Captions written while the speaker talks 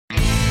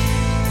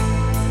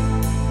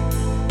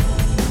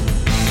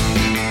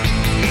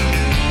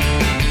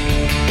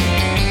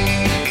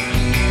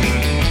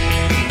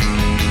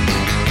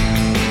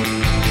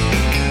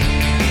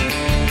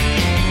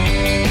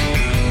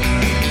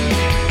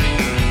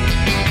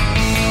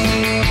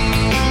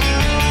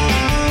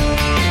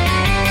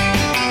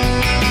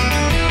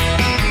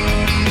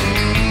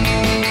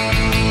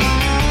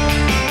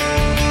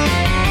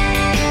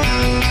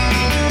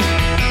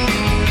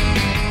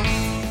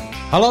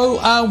Hello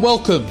and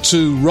welcome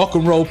to Rock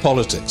and Roll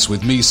Politics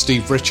with me,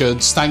 Steve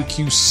Richards. Thank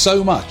you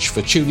so much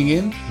for tuning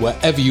in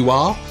wherever you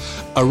are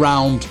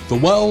around the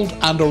world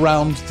and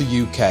around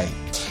the UK.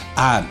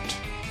 And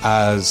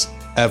as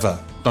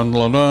ever,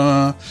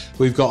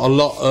 we've got a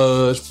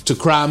lot to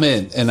cram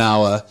in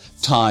our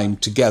time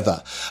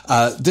together.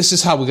 This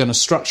is how we're going to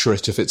structure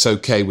it, if it's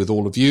okay with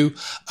all of you.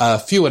 A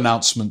few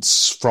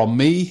announcements from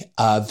me,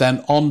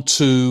 then on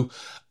to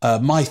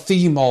my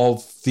theme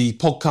of the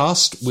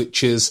podcast,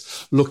 which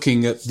is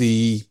looking at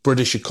the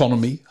British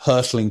economy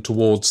hurtling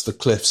towards the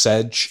cliff's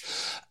edge,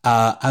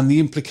 and the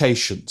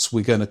implications.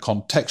 We're going to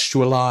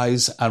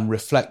contextualize and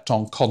reflect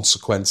on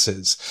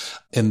consequences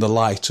in the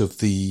light of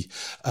the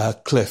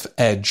cliff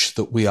edge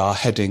that we are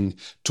heading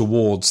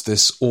towards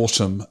this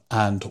autumn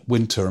and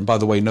winter. And by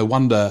the way, no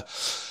wonder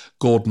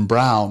Gordon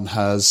Brown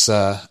has,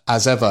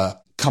 as ever,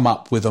 come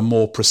up with a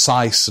more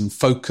precise and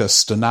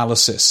focused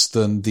analysis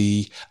than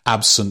the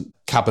absent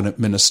cabinet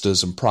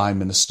ministers and prime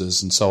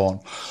ministers and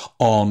so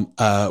on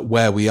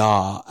where we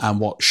are and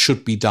what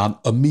should be done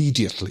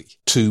immediately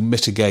to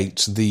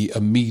mitigate the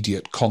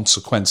immediate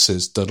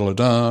consequences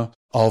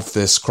of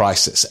this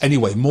crisis.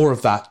 Anyway, more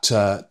of that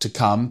to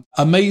come.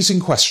 Amazing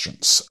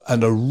questions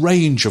and a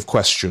range of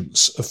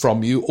questions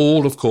from you,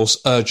 all, of course,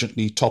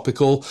 urgently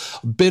topical.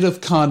 A bit of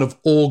kind of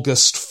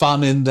August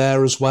fun in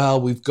there as well.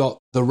 We've got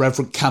the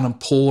Reverend Canon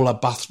Paul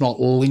Arbuthnot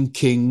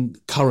linking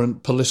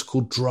current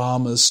political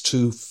dramas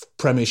to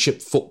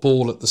Premiership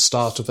football at the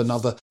start of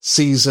another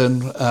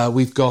season.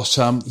 We've got,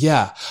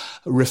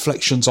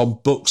 reflections on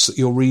books that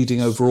you're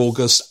reading over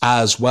August,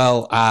 as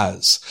well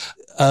as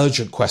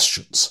urgent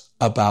questions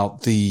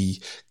about the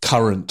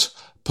current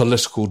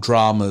political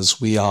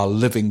dramas we are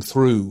living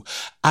through,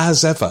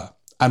 as ever.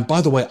 And by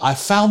the way, I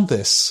found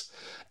this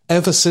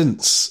ever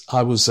since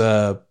I was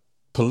a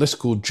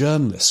political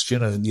journalist,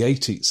 in the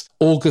 80s.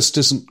 August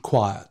isn't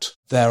quiet.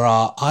 There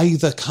are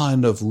either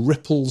kind of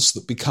ripples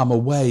that become a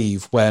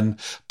wave when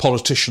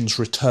politicians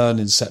return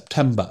in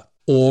September,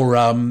 or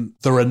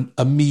there are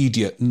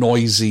immediate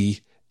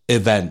noisy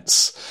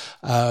events.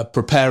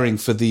 Preparing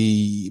for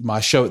my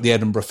show at the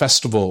Edinburgh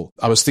Festival,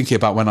 I was thinking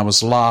about when I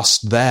was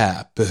last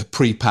there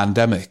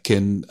pre-pandemic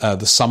in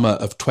the summer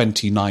of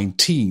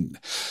 2019.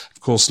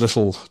 Of course,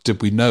 little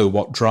did we know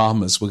what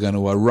dramas were going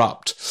to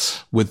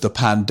erupt with the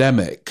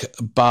pandemic,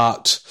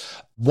 but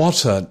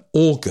what an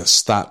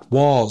August that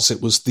was.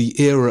 It was the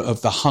era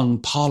of the hung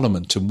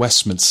parliament in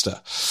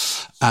Westminster,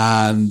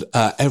 and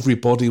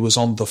everybody was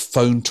on the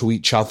phone to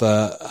each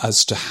other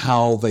as to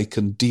how they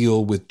can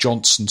deal with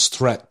Johnson's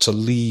threat to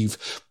leave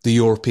the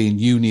European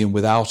Union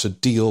without a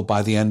deal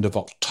by the end of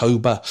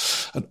October.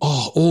 And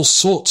all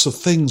sorts of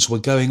things were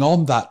going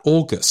on that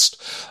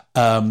August.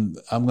 I'm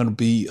going to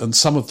be on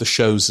some of the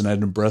shows in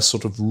Edinburgh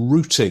sort of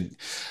rooting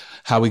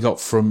how we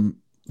got from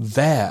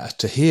there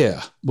to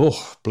here.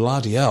 Oh,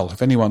 bloody hell.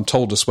 If anyone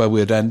told us where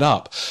we'd end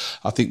up,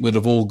 I think we'd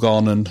have all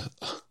gone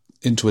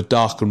into a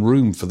darkened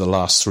room for the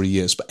last 3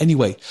 years. But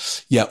anyway,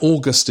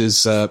 August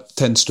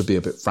tends to be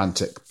a bit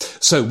frantic.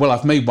 So,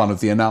 I've made one of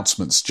the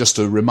announcements. Just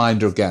a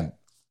reminder again.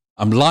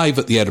 I'm live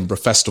at the Edinburgh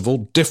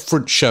Festival,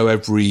 different show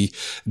every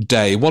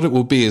day. What it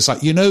will be is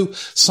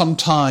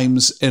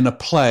sometimes in a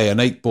play, an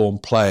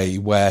Ayckbourn play,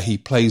 where he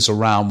plays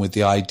around with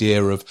the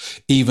idea of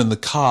even the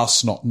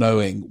cast not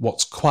knowing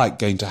what's quite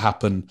going to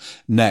happen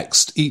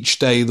next. Each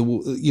day,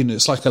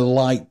 it's like a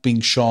light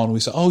being shone.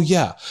 We say,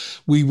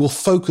 we will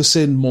focus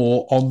in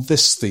more on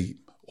this theme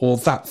or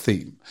that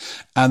theme.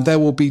 And there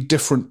will be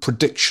different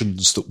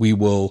predictions that we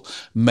will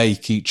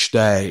make each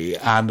day.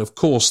 And of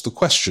course, the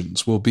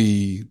questions will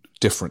be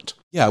different.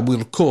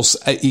 We'll, of course,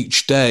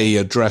 each day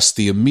address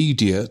the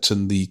immediate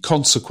and the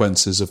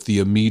consequences of the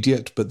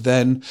immediate, but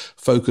then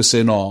focus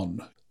in on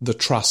the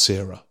Truss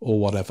era or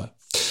whatever.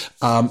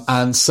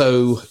 And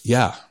so,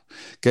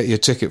 get your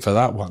ticket for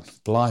that one.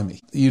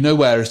 Blimey. You know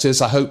where it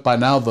is. I hope by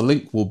now the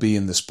link will be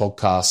in this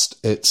podcast.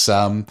 It's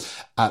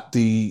at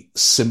the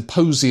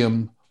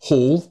Symposium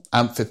Hall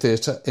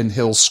Amphitheatre in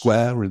Hill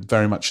Square,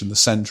 very much in the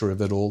centre of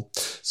it all.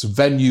 It's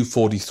venue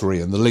 43,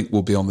 and the link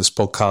will be on this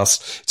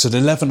podcast. It's at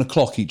 11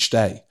 o'clock each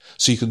day,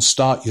 so you can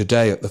start your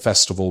day at the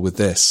festival with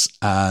this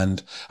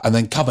and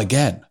then come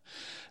again,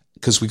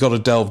 because we got to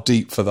delve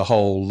deep for the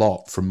whole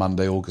lot from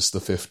Monday, August the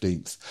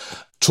 15th.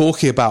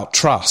 Talking about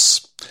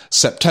Truss,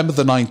 September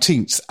the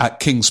 19th at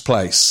King's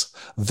Place,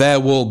 there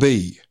will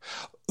be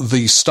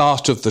the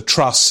start of the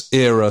Truss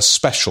era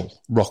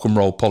special Rock and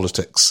Roll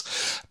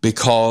Politics,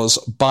 because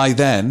by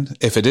then,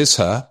 if it is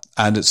her,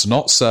 and it's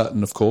not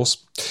certain, of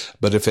course,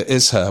 but if it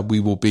is her, we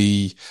will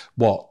be,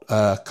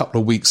 a couple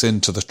of weeks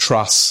into the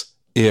Truss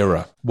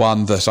era,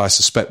 one that I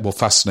suspect will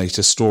fascinate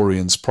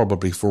historians,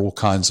 probably for all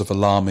kinds of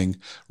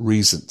alarming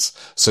reasons.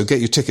 So get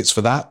your tickets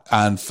for that.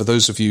 And for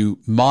those of you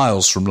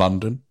miles from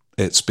London,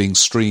 it's being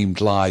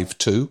streamed live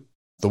too.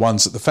 The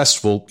ones at the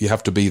festival, you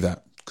have to be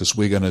there, because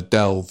we're going to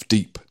delve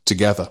deep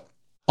together.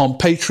 On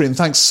Patreon,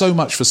 thanks so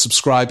much for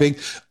subscribing.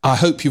 I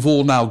hope you've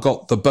all now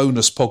got the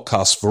bonus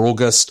podcast for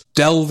August,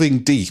 delving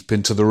deep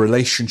into the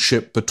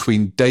relationship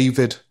between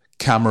David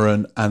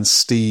Cameron and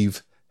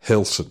Steve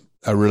Hylton.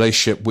 a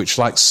relationship which,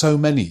 like so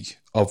many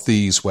of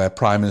these where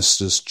prime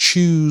ministers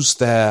choose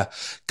their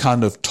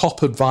kind of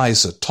top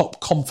advisor, top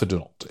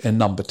confidant in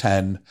number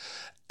 10,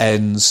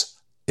 ends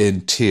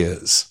in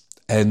tears,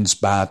 ends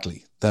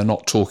badly. They're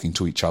not talking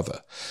to each other.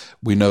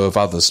 We know of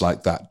others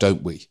like that,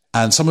 don't we?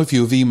 And some of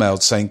you have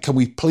emailed saying, can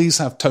we please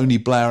have Tony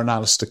Blair and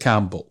Alistair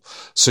Campbell?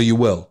 So you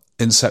will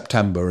in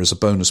September as a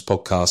bonus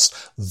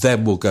podcast.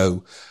 Then we'll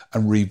go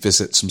and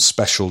revisit some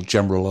special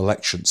general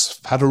elections.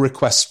 I've had a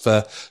request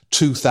for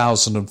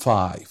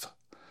 2005.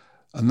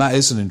 And that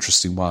is an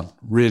interesting one,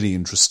 really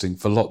interesting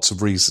for lots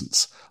of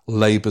reasons.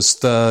 Labour's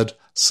third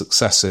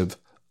successive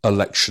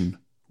election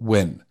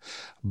win,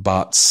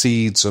 but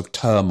seeds of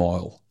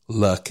turmoil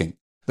lurking.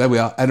 There we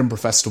are, Edinburgh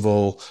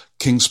Festival,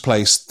 King's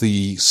Place,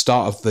 the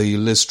start of the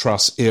Liz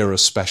Truss era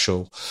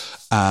special,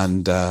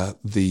 and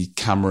the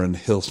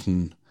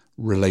Cameron-Hilton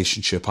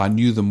relationship. I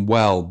knew them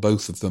well,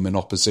 both of them in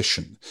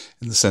opposition,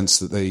 in the sense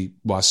that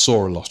I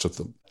saw a lot of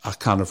them. I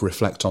kind of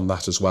reflect on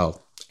that as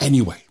well.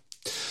 Anyway,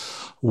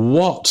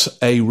 what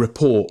a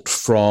report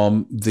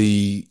from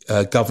the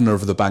Governor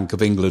of the Bank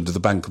of England, or the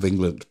Bank of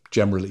England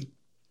generally,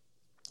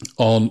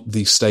 on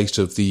the state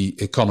of the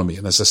economy.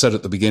 And as I said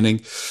at the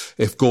beginning,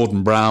 if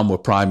Gordon Brown were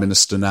Prime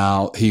Minister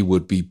now, he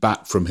would be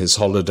back from his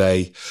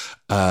holiday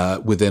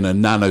within a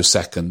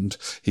nanosecond.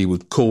 He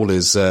would call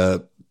his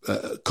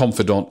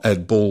confidant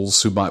Ed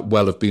Balls, who might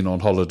well have been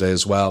on holiday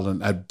as well,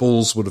 and Ed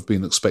Balls would have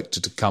been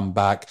expected to come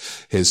back.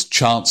 His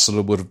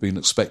Chancellor would have been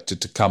expected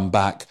to come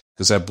back,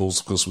 because Ed Balls,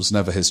 of course, was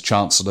never his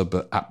Chancellor,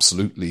 but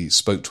absolutely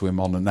spoke to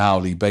him on an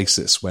hourly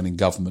basis when in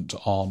government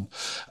on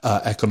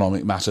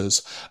economic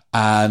matters.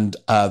 And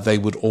they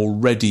would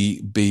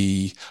already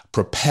be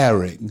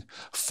preparing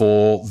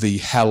for the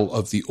hell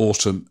of the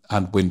autumn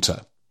and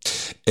winter.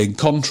 In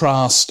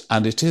contrast,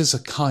 and it is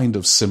a kind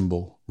of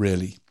symbol,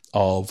 really,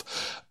 of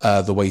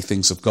the way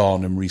things have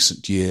gone in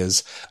recent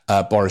years.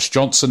 Boris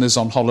Johnson is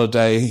on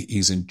holiday.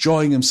 He's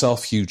enjoying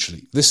himself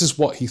hugely. This is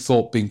what he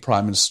thought being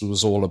Prime Minister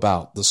was all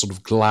about, the sort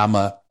of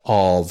glamour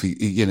of,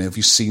 you know, if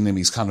you've seen him,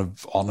 he's kind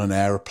of on an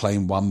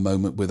aeroplane one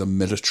moment with a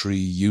military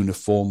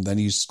uniform, then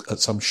he's at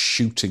some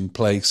shooting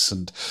place,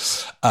 and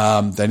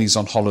then he's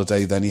on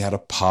holiday, then he had a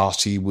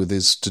party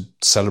to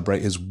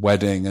celebrate his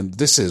wedding, and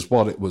this is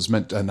what it was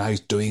meant, and now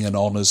he's doing an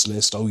honours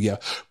list, oh yeah,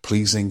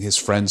 pleasing his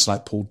friends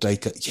like Paul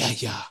Dacre,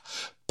 yeah,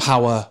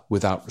 power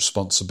without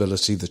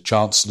responsibility, the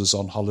Chancellor's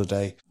on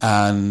holiday,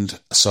 and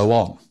so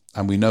on.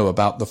 And we know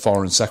about the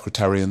Foreign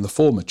Secretary and the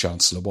former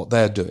Chancellor, what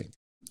they're doing.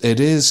 It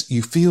is,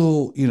 you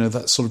feel, you know,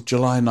 that sort of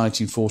July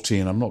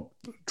 1914, I'm not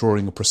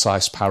drawing a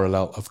precise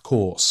parallel, of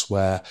course,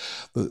 where,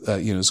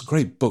 there's a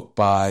great book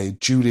by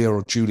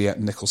Juliet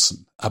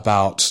Nicholson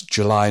about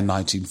July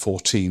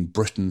 1914,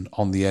 Britain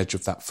on the edge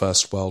of that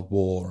First World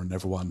War, and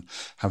everyone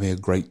having a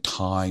great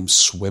time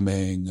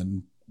swimming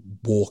and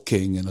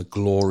walking in a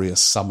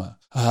glorious summer.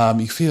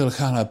 You feel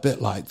kind of a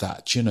bit like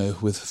that, you know,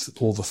 with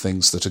all the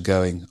things that are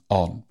going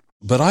on.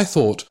 But I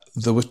thought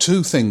there were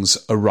two things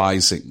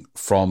arising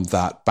from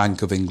that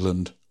Bank of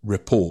England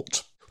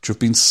report, which have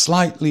been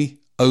slightly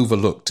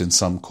overlooked in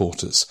some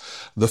quarters.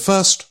 The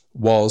first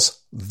was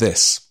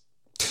this.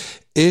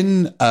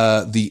 In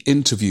the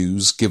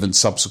interviews given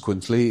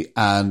subsequently,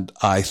 and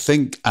I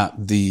think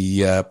at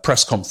the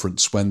press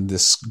conference when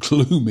this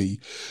gloomy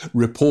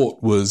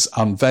report was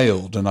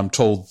unveiled, and I'm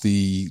told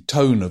the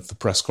tone of the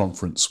press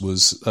conference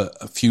was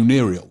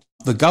funereal,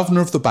 the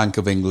Governor of the Bank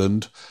of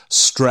England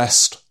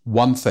stressed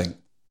one thing.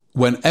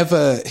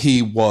 Whenever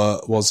he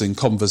was in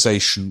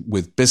conversation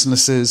with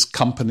businesses,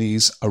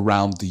 companies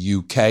around the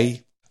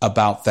UK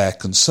about their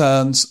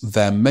concerns,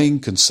 their main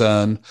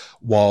concern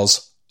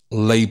was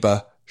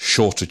labour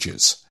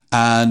shortages.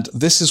 And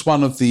this is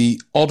one of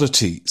the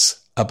oddities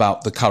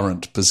about the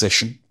current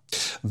position,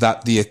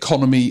 that the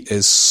economy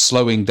is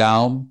slowing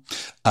down.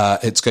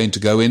 It's going to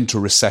go into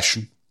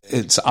recession.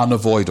 It's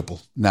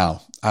unavoidable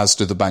now, as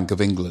do the Bank of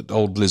England.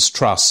 Old Liz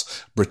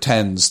Truss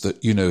pretends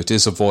that, you know, it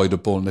is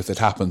avoidable, and if it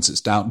happens,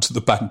 it's down to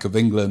the Bank of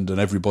England and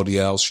everybody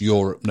else,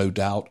 Europe, no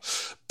doubt,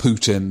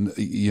 Putin,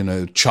 you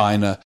know,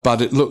 China,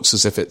 but it looks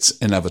as if it's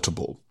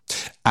inevitable.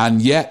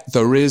 And yet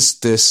there is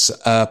this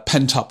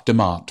pent-up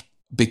demand,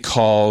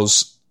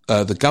 because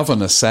the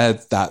governor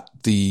said that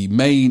the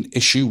main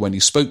issue when he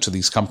spoke to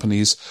these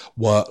companies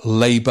were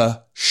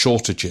labour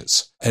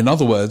shortages. In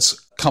other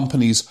words,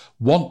 companies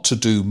want to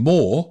do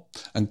more,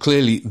 and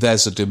clearly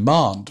there's a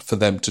demand for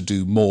them to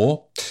do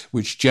more,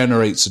 which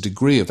generates a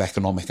degree of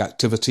economic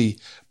activity,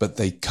 but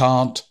they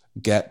can't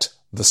get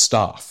the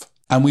staff.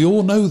 And we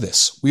all know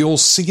this. We all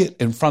see it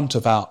in front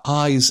of our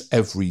eyes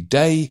every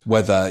day,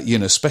 whether, you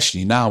know,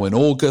 especially now in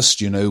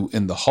August, you know,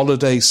 in the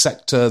holiday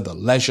sector, the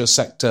leisure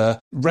sector.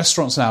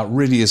 Restaurants now, it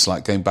really is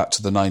like going back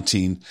to the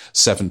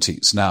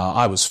 1970s. Now,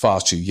 I was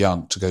far too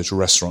young to go to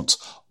restaurants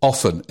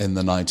often in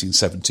the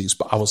 1970s,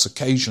 but I was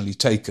occasionally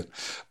taken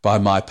by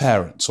my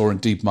parents or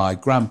indeed my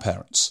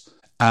grandparents.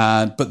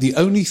 But the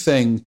only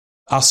thing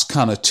us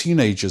kind of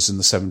teenagers in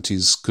the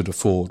 70s could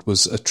afford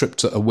was a trip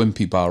to a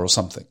Wimpy bar or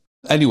something.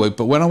 Anyway,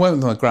 but when I went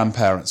with my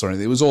grandparents or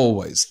anything, it was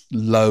always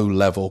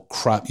low-level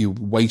crap. You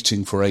were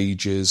waiting for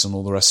ages and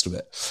all the rest of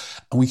it.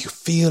 And we could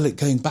feel it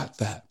going back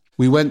there.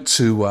 We went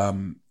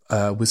to,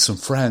 with some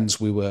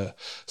friends, we were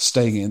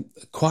staying in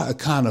quite a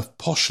kind of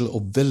posh little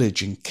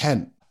village in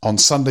Kent on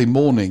Sunday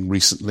morning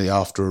recently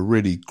after a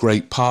really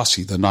great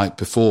party the night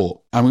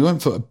before. And we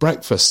went for a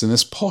breakfast in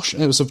this posh,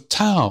 it was a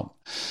town.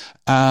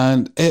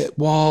 And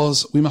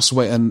we must have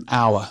waited an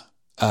hour.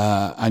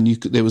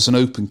 And there was an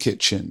open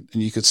kitchen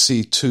and you could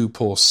see two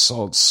poor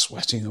sods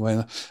sweating away.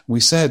 And we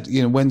said,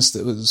 when's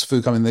there's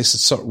food coming? They said,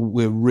 sorry,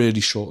 we're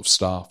really short of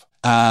staff.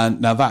 And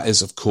now that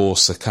is, of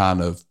course, a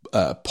kind of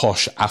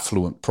posh,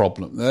 affluent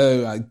problem.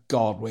 Oh, my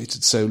God,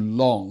 waited so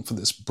long for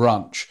this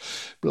brunch.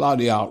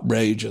 Bloody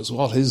outrageous.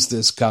 What is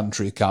this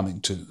country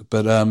coming to?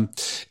 But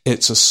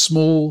it's a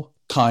small,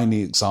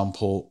 tiny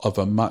example of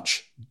a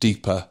much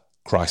deeper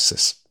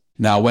crisis.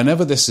 Now,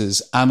 whenever this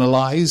is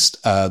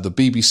analysed, the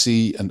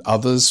BBC and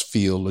others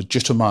feel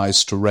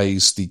legitimised to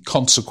raise the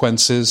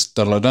consequences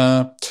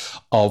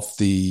of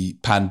the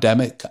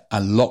pandemic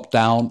and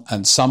lockdown,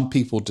 and some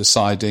people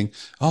deciding,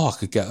 I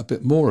could get a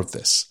bit more of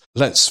this.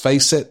 Let's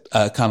face it,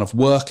 kind of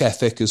work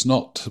ethic is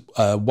not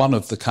one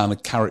of the kind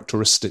of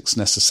characteristics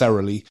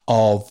necessarily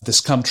of this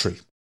country.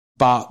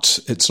 But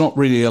it's not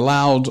really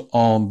allowed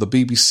on the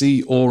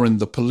BBC or in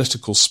the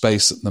political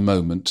space at the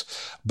moment.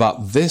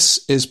 But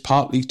this is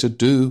partly to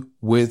do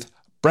with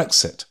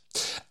Brexit.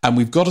 And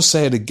we've got to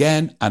say it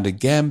again and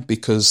again,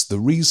 because the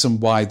reason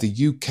why the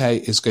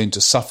UK is going to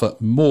suffer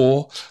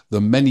more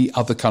than many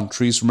other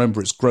countries,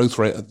 remember its growth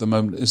rate at the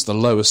moment is the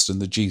lowest in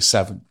the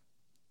G7,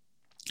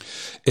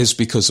 is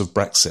because of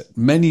Brexit.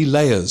 Many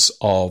layers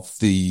of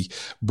the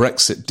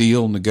Brexit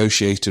deal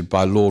negotiated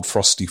by Lord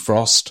Frosty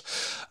Frost,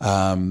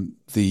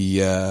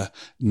 the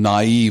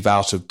naive,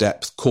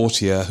 out-of-depth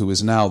courtier who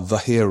is now the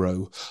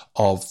hero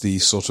of the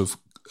sort of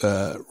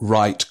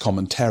right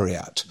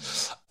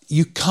commentariat.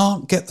 You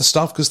can't get the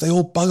stuff because they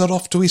all buggered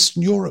off to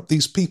Eastern Europe.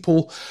 These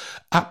people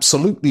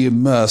absolutely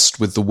immersed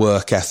with the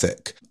work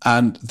ethic,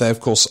 and they, of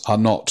course, are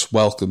not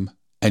welcome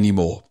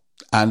anymore.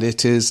 And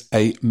it is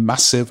a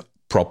massive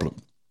problem.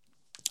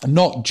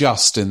 Not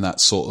just in that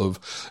sort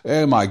of,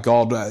 oh my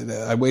God,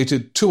 I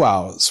waited 2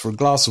 hours for a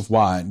glass of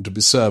wine to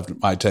be served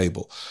at my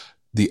table.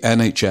 The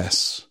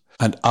NHS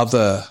and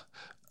other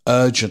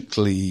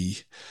urgently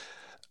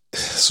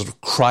sort of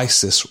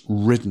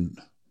crisis-ridden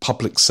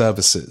public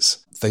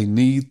services, they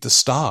need the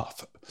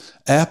staff.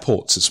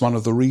 Airports, it's one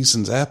of the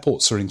reasons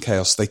airports are in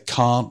chaos. They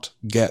can't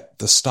get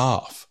the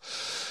staff.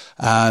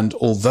 And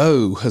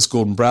although, as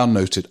Gordon Brown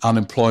noted,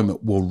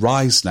 unemployment will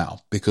rise now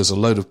because a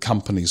load of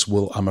companies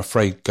will, I'm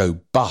afraid, go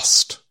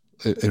bust.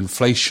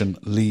 Inflation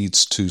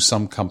leads to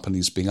some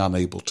companies being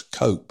unable to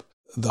cope.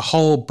 The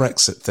whole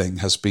Brexit thing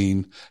has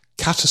been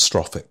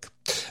catastrophic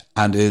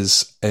and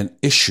is an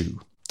issue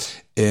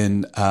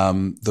in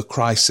the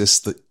crisis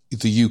that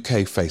the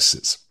UK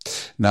faces.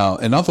 Now,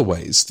 in other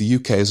ways, the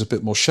UK is a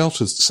bit more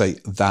sheltered, say,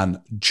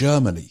 than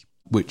Germany,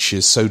 which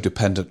is so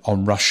dependent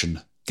on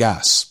Russian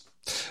gas.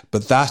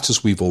 But that,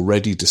 as we've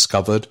already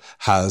discovered,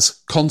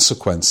 has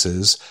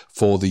consequences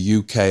for the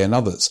UK and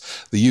others.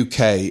 The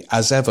UK,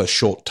 as ever,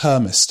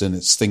 short-termist in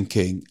its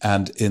thinking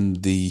and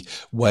in the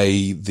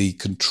way the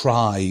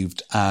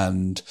contrived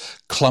and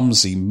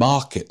clumsy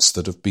markets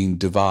that have been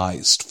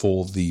devised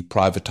for the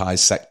privatised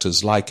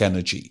sectors like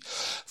energy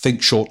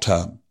think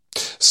short-term.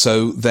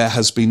 So there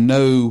has been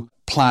no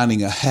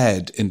planning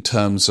ahead in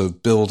terms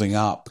of building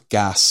up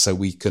gas so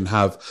we can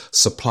have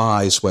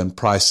supplies when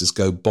prices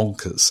go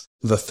bonkers.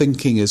 The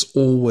thinking is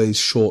always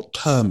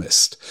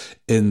short-termist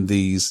in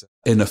these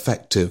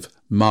ineffective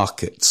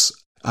markets.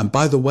 And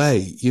by the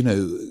way,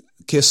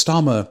 Keir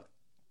Starmer,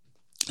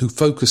 who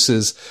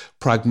focuses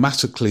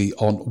pragmatically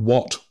on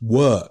what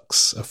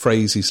works, a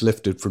phrase he's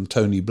lifted from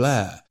Tony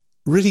Blair,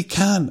 really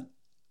can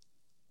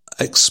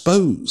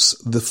expose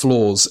the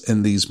flaws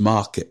in these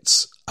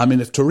markets. I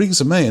mean, if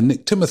Theresa May and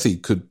Nick Timothy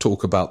could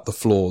talk about the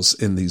flaws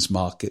in these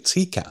markets,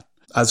 he can,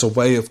 as a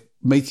way of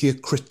making a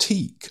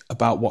critique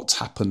about what's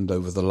happened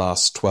over the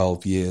last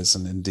 12 years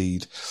and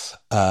indeed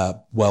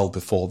well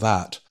before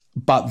that.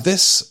 But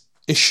this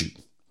issue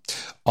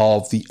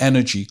of the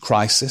energy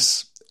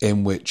crisis,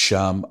 in which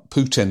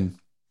Putin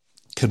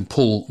can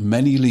pull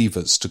many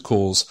levers to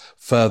cause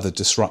further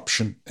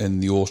disruption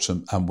in the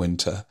autumn and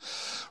winter,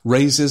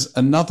 raises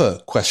another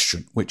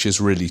question, which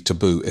is really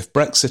taboo. If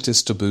Brexit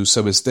is taboo,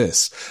 so is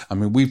this. I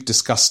mean, we've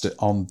discussed it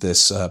on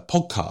this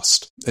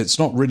podcast. It's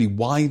not really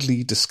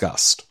widely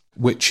discussed,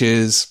 which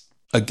is,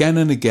 again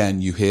and again,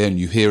 you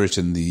hear it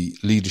in the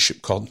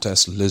leadership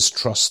contest, Liz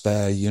Truss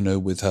there,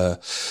 with her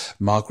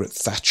Margaret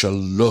Thatcher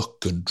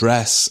look and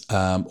dress.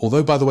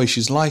 Although, by the way,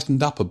 she's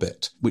lightened up a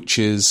bit, which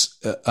is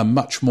a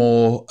much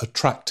more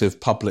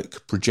attractive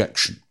public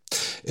projection.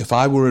 If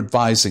I were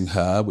advising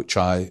her, which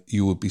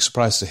you would be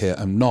surprised to hear,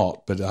 I'm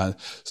not, but, a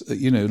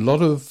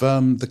lot of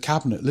the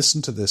cabinet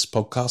listen to this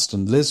podcast,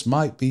 and Liz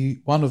might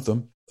be one of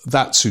them.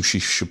 That's who she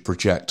should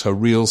project, her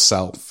real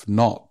self,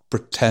 not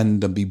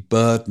pretend and be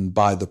burdened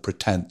by the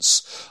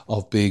pretense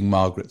of being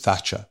Margaret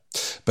Thatcher.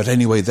 But But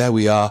anyway, there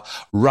we are.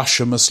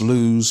 Russia must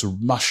lose.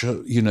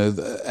 Russia,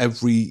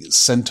 every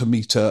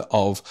centimetre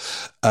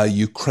of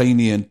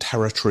Ukrainian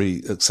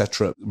territory,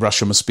 etc.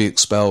 Russia must be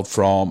expelled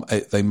from.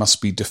 They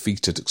must be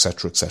defeated,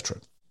 etc.,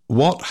 etc.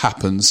 What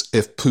happens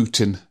if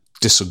Putin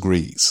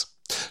disagrees?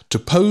 To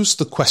pose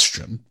the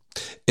question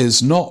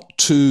is not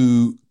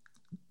to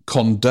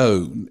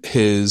condone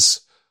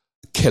his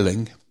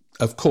killing.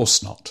 Of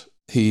course not.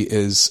 He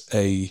is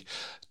a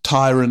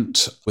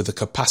tyrant with a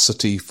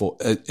capacity for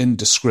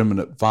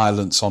indiscriminate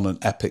violence on an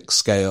epic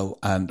scale,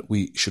 and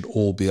we should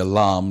all be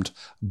alarmed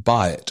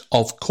by it.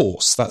 Of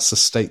course, that's a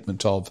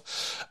statement of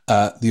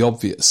the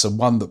obvious, and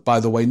one that, by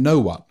the way, no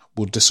one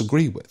will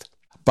disagree with.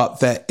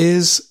 But there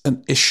is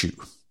an issue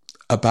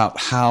about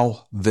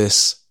how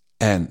this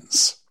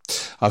ends.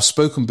 I've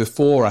spoken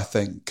before, I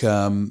think,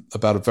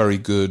 about a very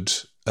good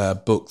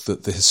book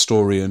that the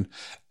historian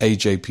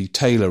A.J.P.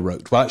 Taylor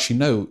wrote. Well, actually,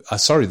 no,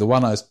 the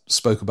one I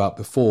spoke about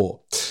before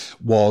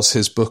was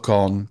his book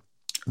on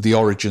the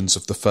origins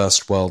of the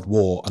First World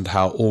War and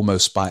how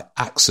almost by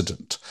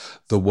accident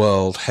the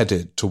world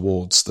headed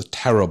towards the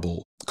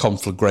terrible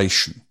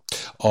conflagration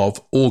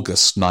of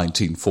August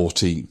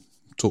 1914.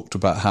 Talked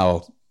about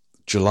how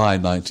July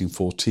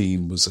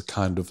 1914 was a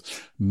kind of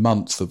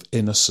month of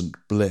innocent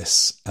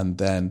bliss and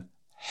then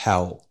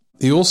hell.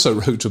 He also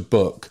wrote a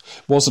book,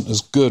 wasn't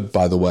as good,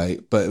 by the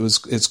way, but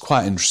it's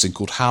quite interesting,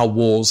 called How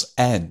Wars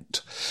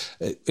End.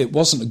 It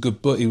wasn't a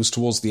good book. It was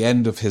towards the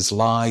end of his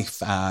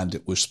life and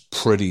it was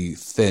pretty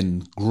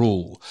thin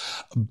gruel.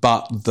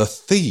 But the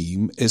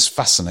theme is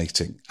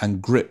fascinating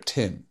and gripped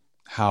him,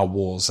 How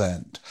Wars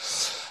End.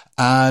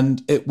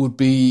 And it would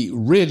be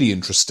really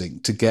interesting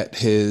to get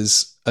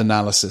his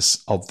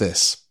analysis of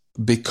this,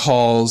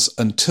 because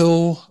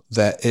until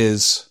there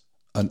is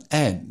an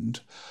end,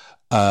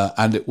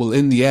 and it will,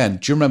 in the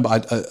end, do you remember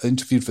I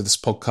interviewed for this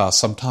podcast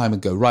some time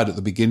ago, right at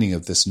the beginning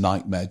of this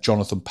nightmare,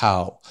 Jonathan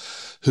Powell,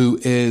 who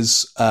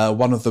is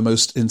one of the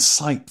most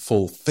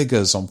insightful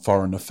figures on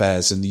foreign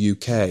affairs in the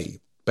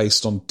UK,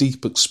 based on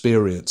deep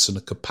experience and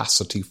a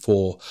capacity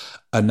for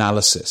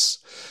analysis.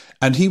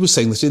 And he was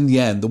saying that in the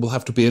end, there will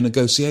have to be a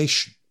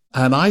negotiation.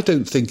 And I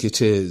don't think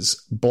it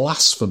is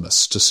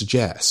blasphemous to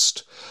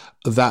suggest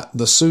that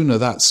the sooner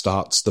that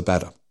starts, the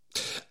better.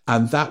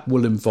 And that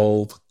will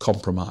involve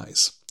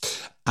compromise.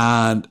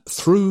 And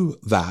through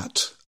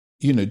that,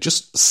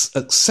 just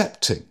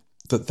accepting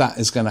that that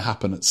is going to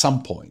happen at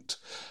some point,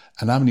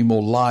 and how many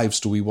more lives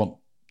do we want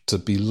to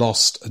be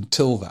lost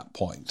until that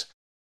point,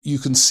 you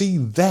can see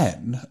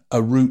then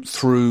a route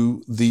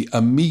through the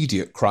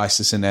immediate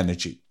crisis in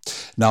energy.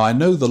 Now, I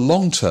know the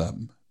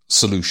long-term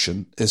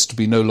solution is to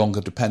be no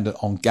longer dependent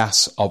on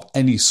gas of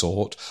any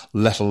sort,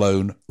 let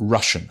alone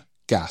Russian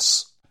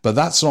gas. But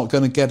that's not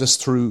going to get us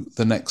through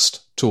the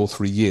next 2 or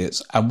 3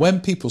 years. And when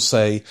people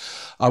say,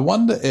 I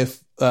wonder if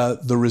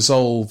the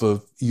resolve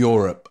of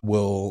Europe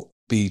will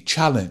be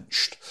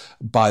challenged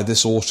by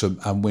this autumn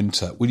and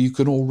winter, well, you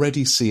can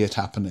already see it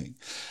happening.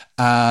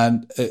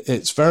 And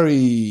it's very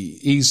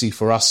easy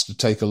for us to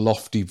take a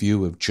lofty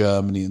view of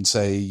Germany and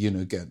say,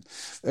 again,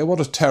 what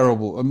a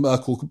terrible,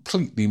 Merkel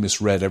completely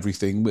misread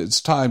everything.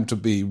 It's time to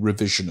be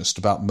revisionist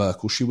about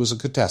Merkel. She was a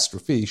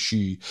catastrophe.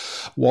 She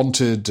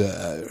wanted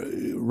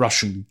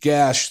Russian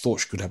gas. She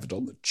thought she could have it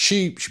on the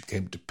cheap. She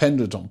became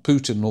dependent on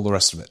Putin and all the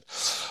rest of it.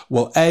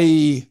 Well,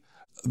 A,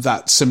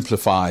 that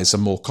simplifies a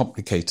more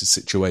complicated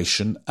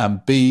situation,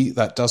 and B,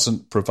 that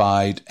doesn't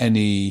provide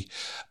any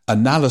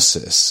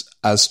analysis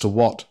as to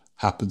what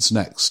happens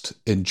next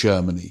in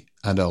Germany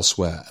and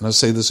elsewhere. And I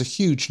say there's a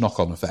huge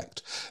knock-on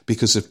effect,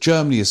 because if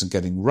Germany isn't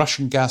getting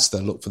Russian gas,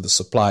 they'll look for the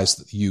supplies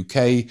that the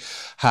UK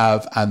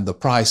have, and the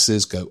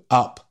prices go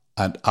up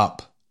and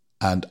up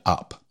and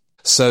up.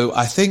 So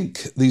I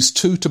think these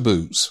two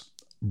taboos,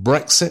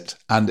 Brexit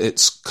and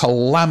its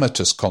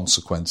calamitous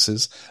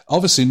consequences,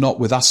 obviously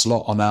not with us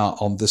lot on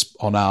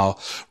our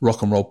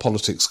Rock and Roll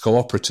Politics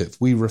Cooperative.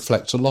 We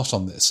reflect a lot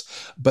on this,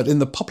 but in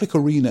the public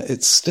arena,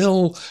 it's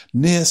still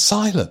near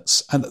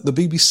silence. And the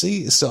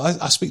BBC is still,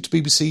 I speak to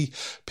BBC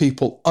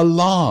people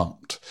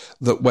alarmed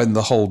that when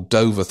the whole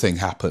Dover thing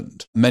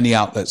happened, many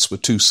outlets were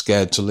too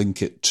scared to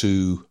link it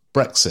to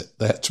Brexit.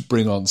 They had to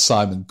bring on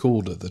Simon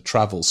Calder, the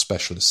travel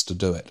specialist, to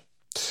do it.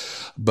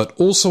 But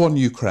also on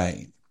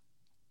Ukraine,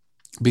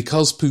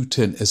 because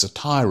Putin is a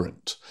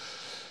tyrant,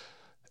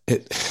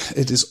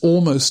 it is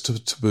almost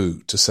a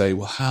taboo to say,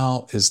 well,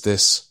 how is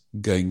this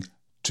going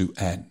to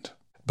end?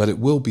 But it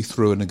will be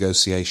through a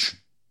negotiation.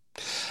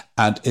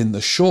 And in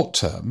the short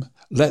term,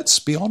 let's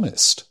be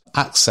honest,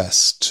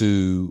 access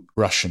to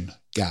Russian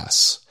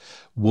gas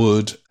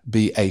would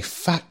be a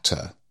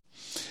factor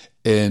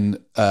in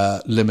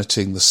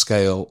limiting the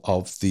scale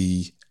of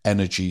the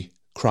energy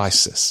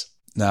crisis.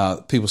 Now,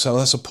 people say, oh,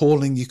 that's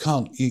appalling.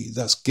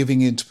 That's giving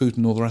in to Putin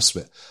and all the rest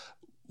of it.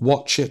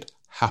 Watch it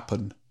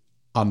happen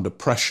under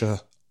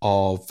pressure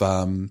of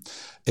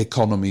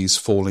economies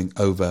falling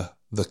over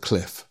the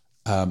cliff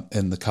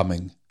in the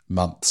coming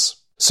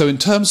months. So in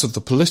terms of the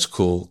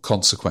political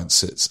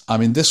consequences,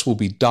 this will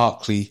be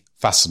darkly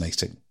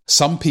fascinating.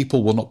 Some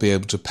people will not be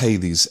able to pay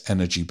these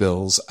energy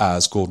bills,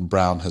 as Gordon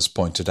Brown has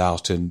pointed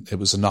out it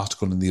was an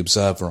article in The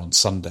Observer on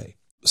Sunday.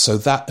 So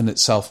that in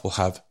itself will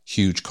have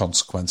huge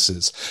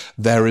consequences.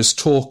 There is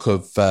talk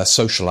of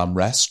social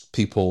unrest,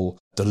 people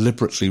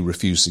deliberately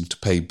refusing to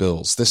pay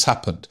bills. This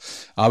happened.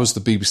 I was the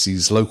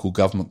BBC's local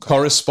government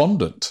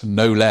correspondent,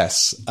 no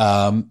less,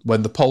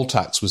 when the poll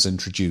tax was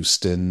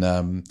introduced in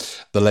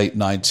the late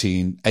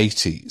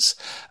 1980s.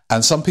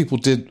 And some people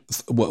they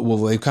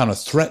were kind of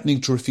threatening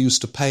to refuse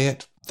to pay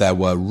it. There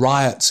were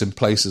riots in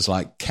places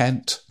like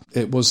Kent.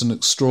 It was an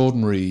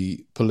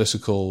extraordinary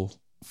political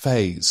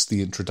phase,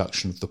 the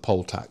introduction of the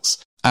poll tax.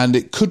 And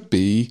it could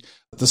be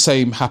the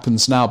same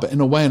happens now, but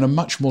in a way, in a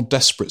much more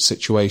desperate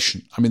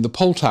situation. I mean, the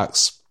poll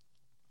tax,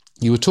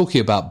 you were talking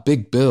about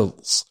big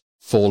bills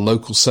for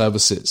local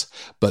services,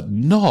 but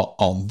not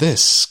on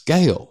this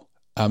scale.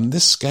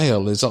 This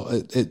scale is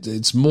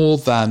it's more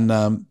than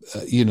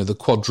the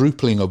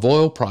quadrupling of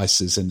oil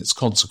prices and its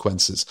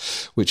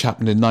consequences, which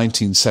happened in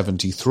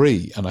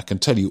 1973, and I can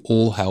tell you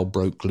all hell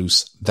broke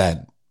loose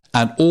then,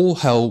 and all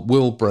hell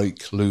will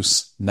break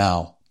loose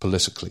now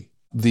politically.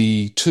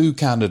 The two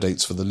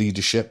candidates for the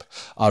leadership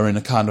are in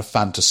a kind of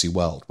fantasy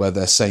world where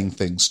they're saying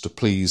things to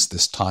please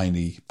this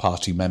tiny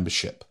party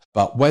membership,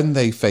 but when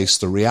they face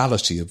the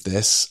reality of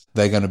this,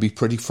 they're going to be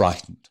pretty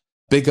frightened.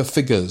 Bigger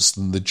figures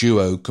than the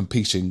duo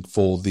competing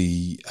for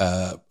the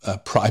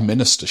prime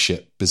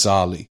ministership,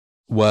 bizarrely,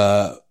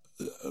 were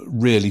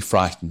really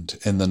frightened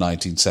in the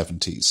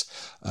 1970s.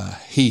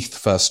 Heath,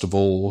 first of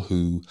all,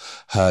 who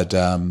had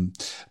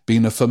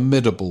been a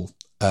formidable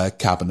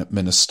cabinet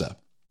minister,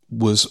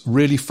 was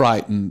really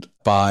frightened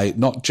by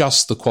not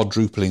just the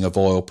quadrupling of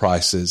oil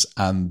prices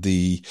and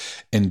the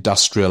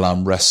industrial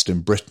unrest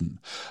in Britain,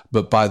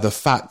 but by the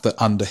fact that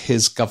under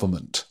his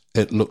government,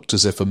 it looked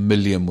as if 1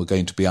 million were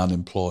going to be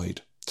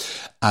unemployed.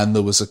 And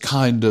there was a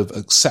kind of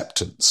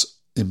acceptance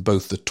in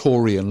both the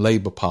Tory and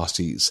Labour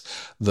parties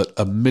that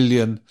 1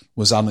 million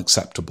was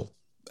unacceptable,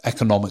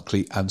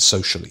 economically and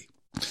socially.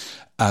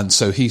 And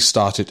so he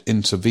started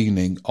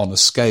intervening on a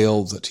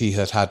scale that he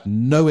had had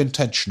no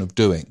intention of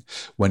doing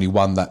when he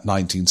won that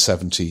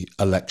 1970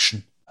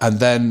 election. And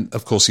then,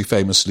 of course, he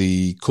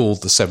famously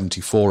called the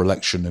 74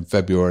 election in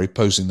February,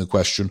 posing the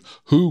question,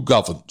 who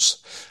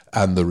governs?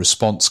 And the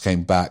response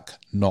came back,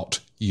 not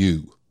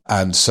you.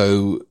 And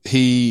so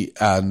he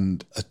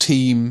and a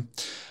team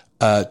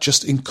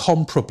just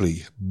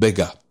incomparably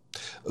bigger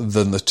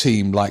than the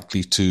team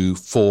likely to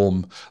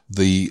form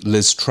the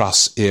Liz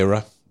Truss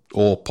era,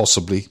 or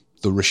possibly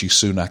the Rishi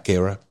Sunak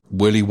era,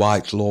 Willie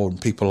Whitelaw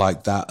and people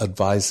like that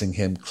advising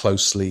him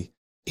closely.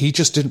 He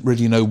just didn't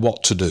really know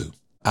what to do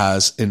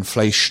as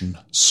inflation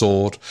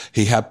soared.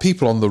 He had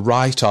people on the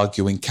right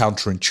arguing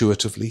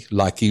counterintuitively,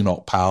 like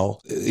Enoch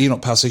Powell.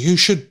 Enoch Powell said, you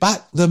should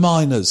back the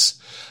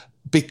miners.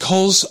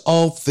 Because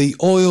of the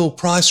oil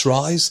price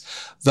rise,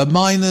 the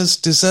miners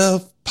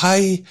deserve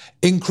pay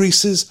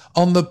increases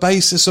on the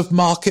basis of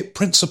market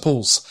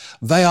principles.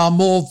 They are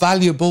more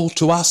valuable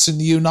to us in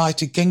the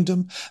United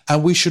Kingdom,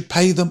 and we should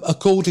pay them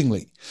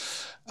accordingly.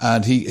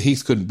 And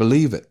Heath couldn't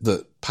believe it,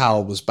 that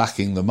Powell was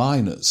backing the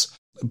miners.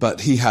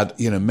 But he had,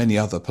 many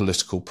other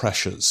political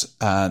pressures,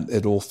 and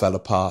it all fell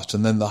apart.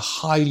 And then the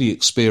highly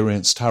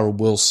experienced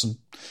Harold Wilson,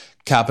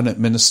 cabinet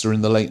minister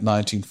in the late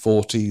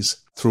 1940s,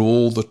 through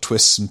all the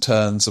twists and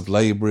turns of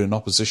Labour in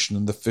opposition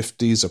in the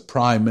 50s, a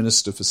prime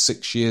minister for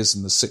 6 years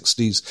in the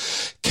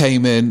 60s,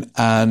 came in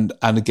and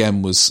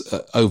again was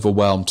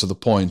overwhelmed to the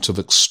point of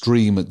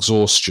extreme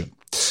exhaustion.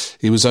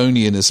 He was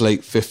only in his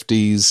late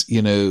 50s,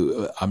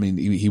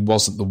 he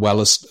wasn't the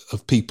wellest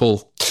of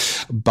people,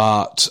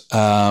 but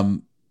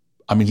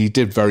he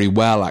did very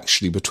well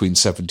actually between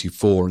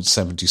 74 and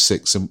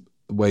 76 in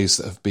ways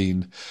that have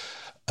been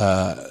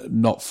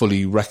not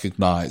fully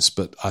recognised,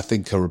 but I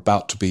think are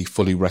about to be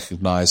fully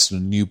recognised in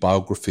a new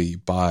biography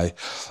by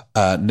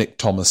Nick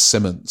Thomas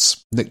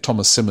Symonds. Nick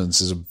Thomas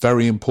Symonds is a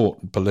very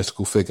important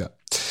political figure.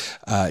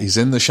 He's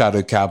in the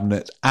shadow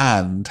cabinet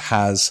and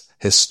has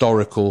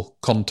historical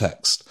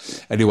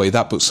context. Anyway,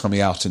 that book's coming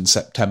out in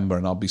September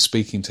and I'll be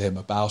speaking to him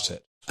about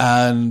it.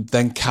 And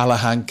then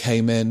Callaghan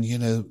came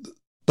in,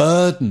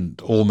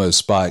 burdened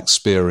almost by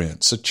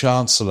experience, a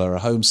chancellor, a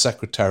home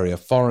secretary, a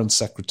foreign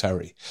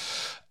secretary.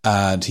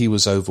 And he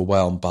was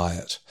overwhelmed by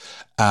it.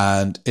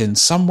 And in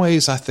some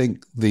ways, I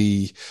think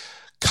the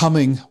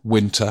coming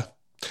winter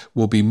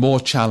will be more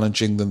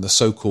challenging than the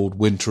so-called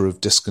winter of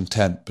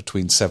discontent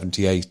between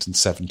 78 and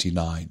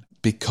 79.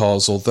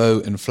 Because although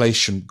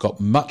inflation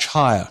got much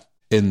higher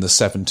in the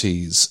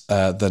 70s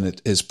than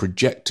it is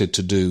projected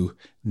to do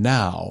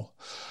now,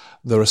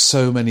 there are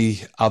so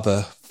many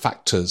other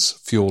factors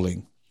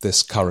fueling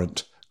this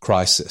current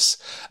crisis.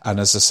 And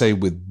as I say,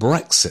 with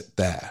Brexit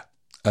there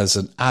as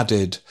an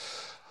added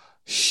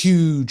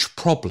huge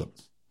problem.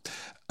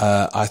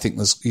 I think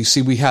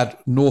we had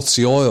North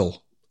Sea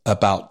oil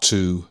about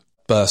to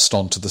burst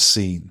onto the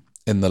scene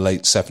in the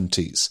late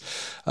 70s.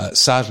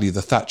 Sadly,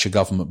 the Thatcher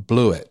government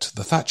blew it.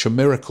 The Thatcher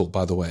miracle,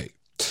 by the way,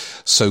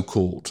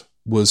 so-called,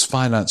 was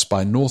financed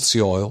by North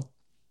Sea oil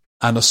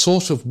and a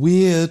sort of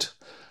weird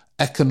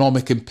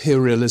economic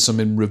imperialism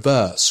in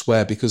reverse,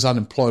 where because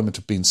unemployment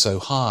had been so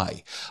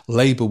high,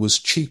 labour was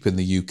cheap in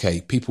the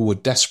UK. People were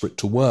desperate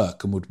to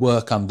work and would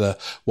work under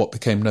what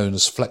became known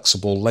as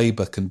flexible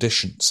labour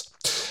conditions.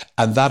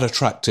 And that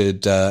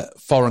attracted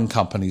foreign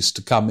companies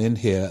to come in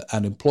here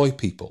and employ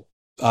people.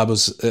 I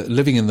was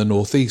living in the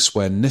Northeast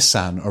when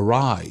Nissan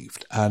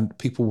arrived, and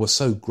people were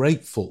so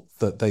grateful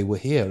that they were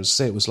here. As I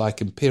say, it was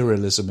like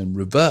imperialism in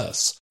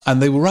reverse.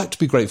 And they were right to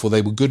be grateful.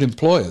 They were good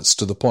employers,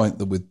 to the point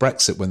that with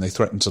Brexit, when they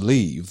threatened to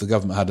leave, the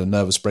government had a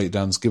nervous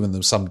breakdown and given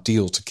them some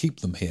deal to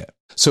keep them here.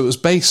 So it was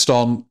based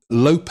on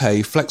low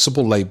pay,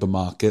 flexible labour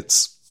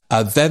markets,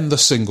 then the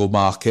single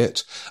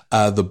market,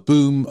 the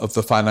boom of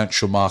the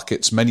financial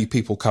markets, many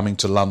people coming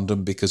to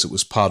London because it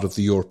was part of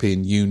the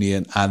European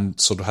Union and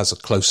sort of has a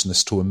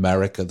closeness to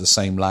America, the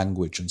same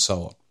language and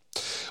so on.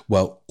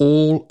 Well,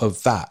 all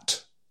of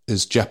that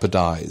is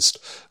jeopardised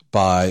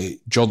by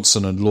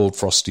Johnson and Lord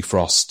Frosty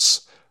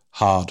Frost's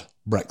hard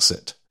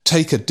Brexit.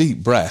 Take a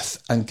deep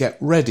breath and get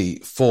ready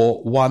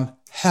for one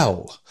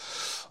hell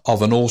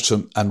of an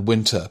autumn and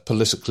winter,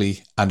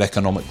 politically and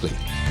economically.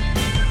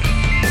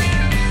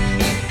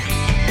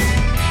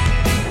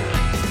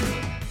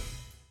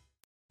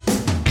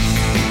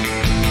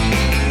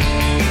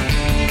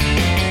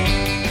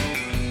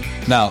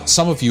 Now,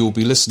 some of you will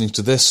be listening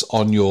to this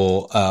on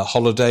your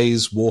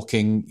holidays,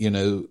 walking,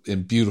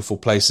 in beautiful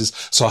places.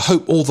 So I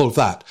hope all of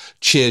that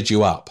cheered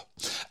you up.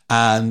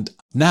 And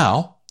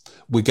now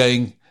we're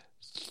going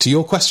to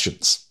your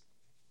questions.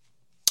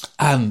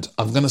 And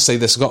I'm going to say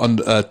this. I got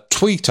a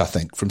tweet, I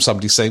think, from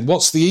somebody saying,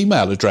 what's the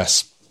email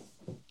address?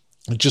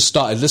 I just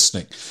started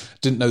listening.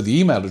 Didn't know the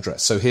email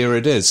address. So here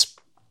it is.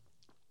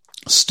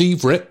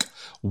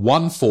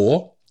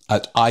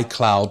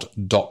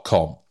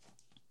 SteveRick14@icloud.com.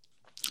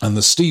 And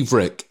the Steve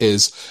Rick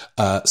is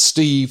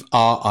Steve,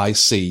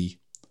 R-I-C,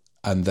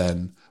 and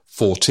then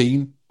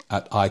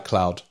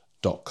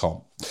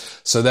 14@icloud.com.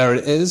 So there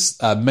it is.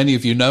 Many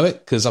of you know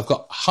it because I've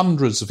got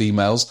hundreds of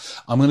emails.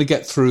 I'm going to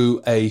get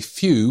through a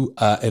few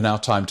in our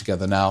time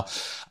together now.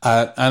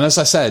 And as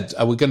I said,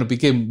 we're going to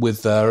begin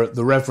with the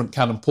Reverend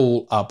Canon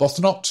Paul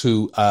Arbuthnot,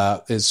 who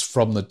is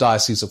from the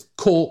Diocese of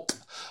Cork,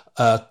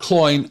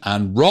 Cloyne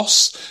and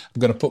Ross. I'm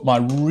going to put my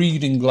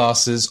reading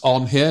glasses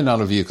on here. None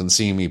of you can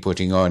see me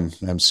putting on.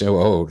 I'm so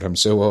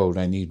old.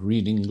 I need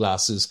reading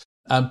glasses.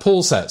 And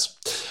Paul says,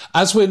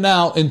 as we're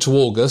now into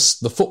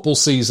August, the football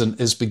season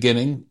is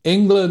beginning.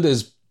 England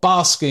is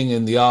basking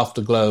in the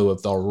afterglow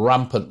of the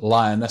rampant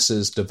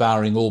lionesses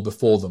devouring all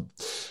before them.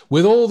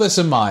 With all this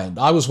in mind,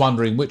 I was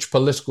wondering which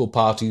political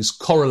parties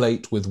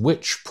correlate with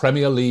which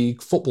Premier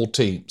League football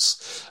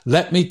teams.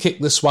 Let me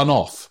kick this one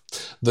off.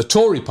 The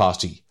Tory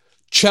party,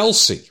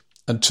 Chelsea,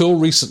 until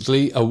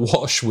recently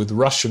awash with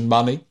Russian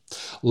money.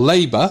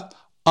 Labour,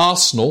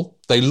 Arsenal,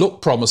 they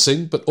look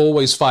promising but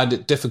always find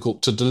it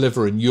difficult to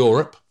deliver in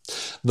Europe.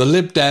 The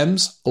Lib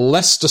Dems,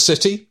 Leicester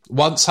City,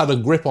 once had a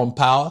grip on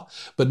power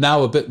but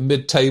now a bit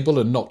mid-table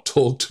and not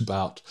talked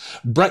about.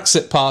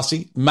 Brexit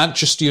Party,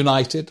 Manchester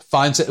United,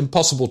 finds it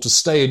impossible to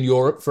stay in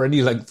Europe for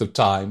any length of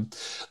time.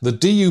 The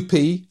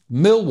DUP,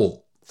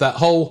 Millwall, that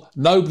whole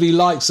nobody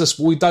likes us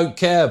but we don't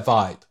care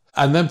vibe.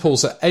 And then Paul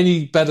said,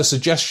 any better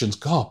suggestions?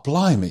 God,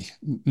 blimey.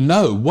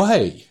 No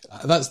way.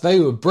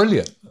 They were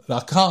brilliant. I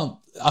can't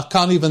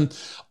even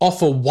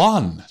offer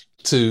one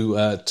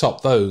to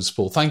top those,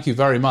 Paul. Thank you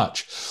very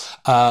much.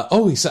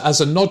 He said,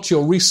 as a nod to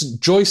your recent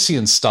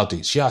Joycean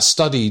studies. Yeah, I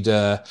studied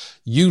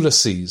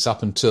Ulysses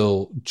up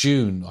until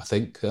June, I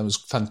think. It was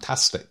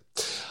fantastic.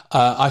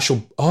 I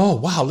shall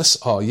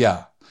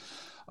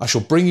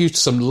bring you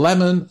some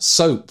lemon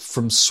soap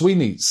from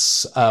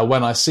Sweeney's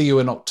when I see you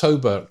in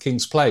October at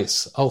King's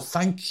Place. Oh,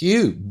 thank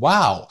you.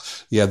 Wow.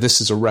 Yeah, this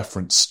is a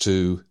reference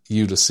to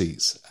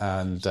Ulysses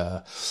and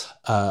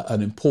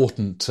an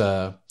important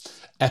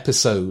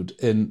episode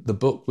in the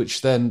book,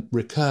 which then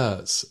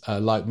recurs.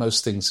 Like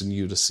most things in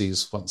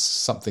Ulysses, once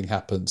something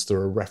happens, there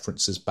are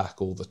references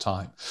back all the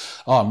time.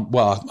 I'm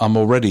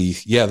already,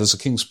 there's a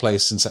King's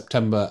Place in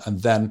September,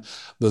 and then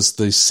there's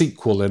the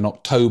sequel in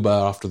October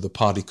after the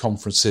party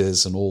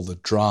conferences and all the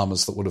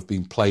dramas that would have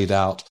been played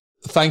out.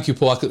 Thank you,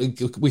 Paul.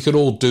 We could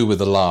all do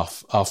with a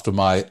laugh after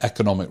my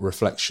economic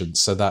reflections,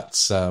 so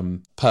that's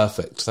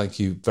perfect. Thank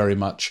you very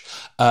much.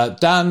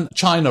 Dan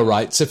China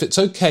writes, if it's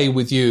okay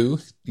with you,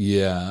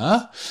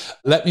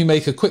 let me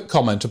make a quick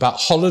comment about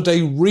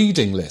holiday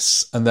reading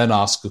lists and then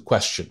ask a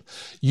question.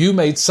 You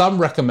made some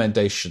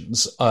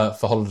recommendations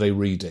for holiday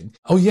reading.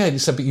 Oh, yeah, and you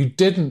said, but you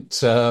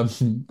didn't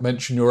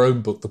mention your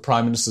own book, The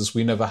Prime Ministers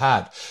We Never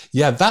Had.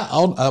 Yeah,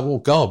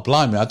 God,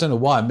 blimey, I don't know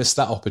why I missed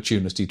that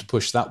opportunity to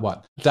push that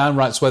one. Dan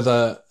writes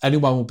whether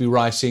anyone will be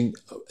writing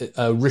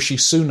Rishi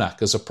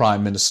Sunak as a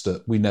Prime Minister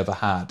we never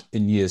had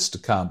in years to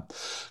come.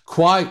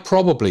 Quite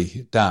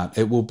probably, Dan,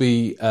 it will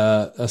be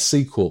a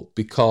sequel,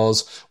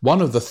 because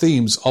one of the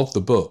themes of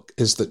the book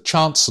is that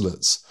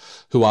chancellors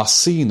who are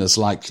seen as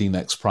likely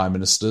next prime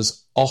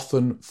ministers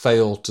often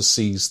fail to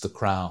seize the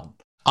crown.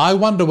 I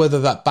wonder whether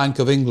that Bank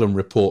of England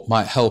report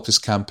might help his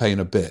campaign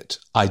a bit.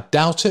 I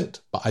doubt it,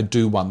 but I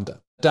do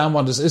wonder. Dan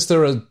wonders, is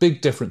there a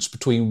big difference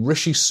between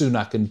Rishi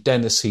Sunak and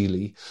Dennis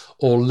Healey,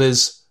 or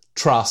Liz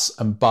Truss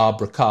and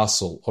Barbara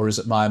Castle, or is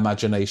it my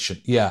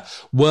imagination? Yeah,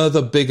 were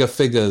the bigger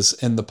figures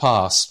in the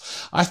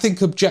past? I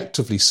think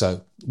objectively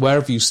so.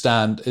 Wherever you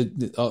stand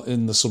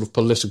in the sort of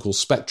political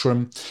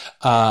spectrum,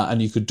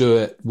 and you could do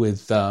it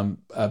with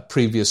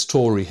previous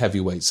Tory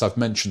heavyweights. I've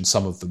mentioned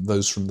some of them,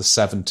 those from the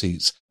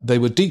 70s. They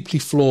were deeply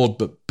flawed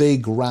but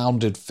big,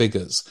 rounded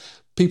figures.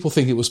 People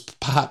think it was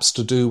perhaps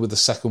to do with the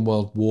Second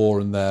World War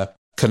and their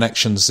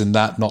connections in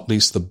that, not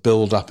least the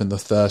build-up in the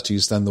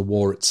 30s, then the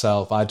war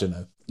itself. I don't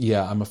know.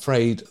 Yeah, I'm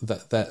afraid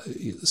that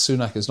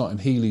Sunak is not in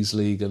Healey's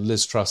league and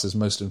Liz Truss is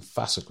most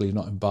emphatically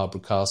not in Barbara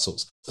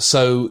Castle's.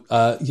 So,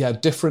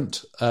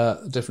 different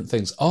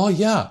things. Oh,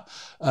 yeah.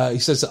 He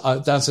says,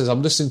 Dan says,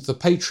 I'm listening to the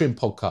Patreon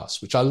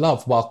podcast, which I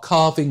love, while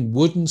carving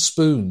wooden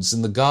spoons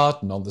in the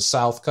garden on the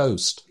south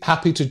coast.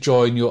 Happy to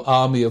join your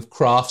army of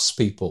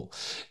craftspeople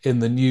in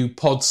the new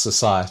Pod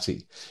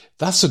Society.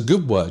 That's a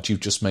good word you've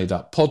just made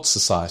up, Pod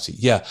Society.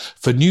 Yeah,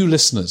 for new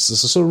listeners,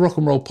 there's a sort of rock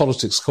and roll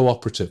politics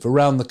cooperative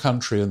around the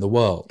country and the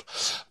world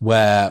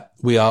where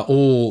we are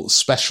all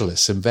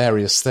specialists in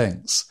various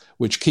things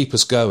which keep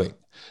us going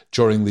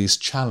during these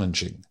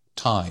challenging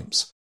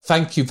times.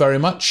 Thank you very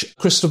much.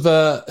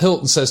 Christopher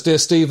Hilton says, Dear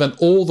Steve and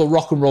all the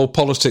Rock and Roll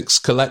Politics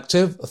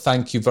Collective,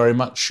 thank you very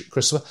much,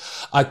 Christopher.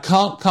 I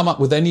can't come up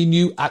with any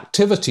new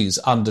activities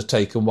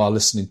undertaken while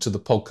listening to the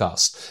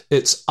podcast.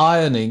 It's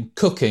ironing,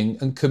 cooking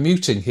and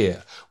commuting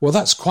here. Well,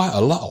 that's quite a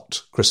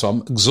lot, Chris.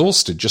 I'm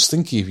exhausted just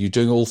thinking of you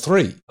doing all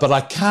three. But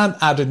I can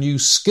add a new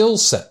skill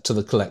set to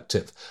the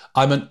collective.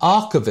 I'm an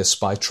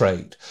archivist by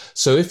trade,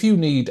 so if you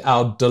need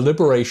our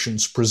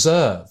deliberations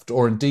preserved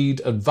or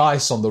indeed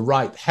advice on the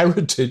right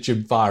heritage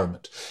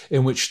environment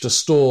in which to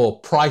store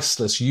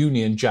priceless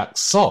Union Jack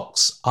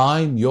socks,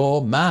 I'm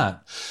your man.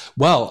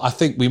 Well, I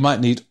think we might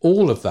need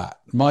all of that.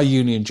 My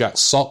Union Jack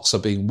socks are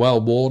being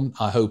well worn.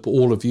 I hope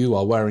all of you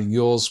are wearing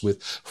yours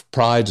with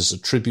pride as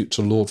a tribute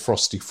to Lord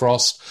Frosty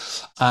Frost.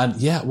 And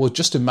yeah, well,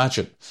 just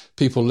imagine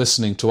people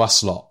listening to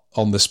us lot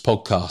on this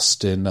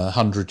podcast in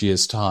 100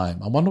 years' time.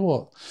 I wonder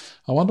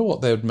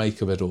what they would make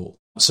of it all.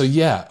 So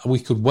yeah, we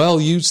could well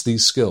use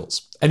these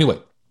skills. Anyway,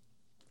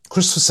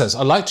 Christopher says,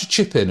 I'd like to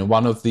chip in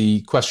one of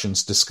the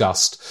questions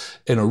discussed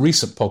in a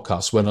recent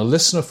podcast when a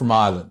listener from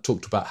Ireland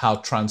talked about how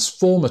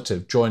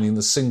transformative joining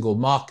the single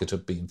market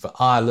had been for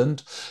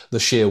Ireland, the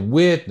sheer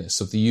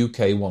weirdness of the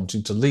UK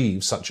wanting to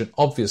leave such an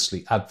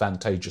obviously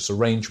advantageous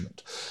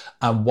arrangement.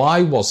 And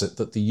why was it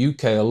that the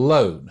UK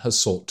alone has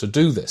sought to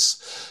do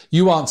this?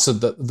 You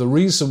answered that the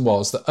reason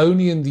was that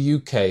only in the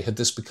UK had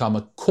this become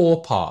a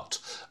core part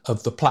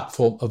of the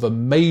platform of a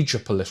major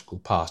political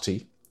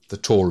party, the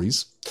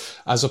Tories,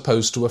 as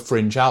opposed to a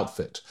fringe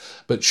outfit.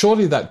 But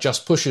surely that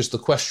just pushes the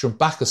question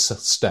back a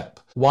step.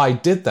 Why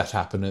did that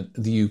happen in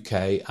the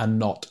UK and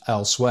not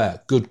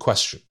elsewhere? Good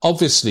question.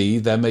 Obviously,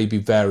 there may be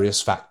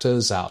various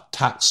factors. Our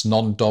tax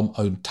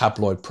non-dom-owned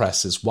tabloid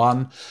press is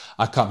one.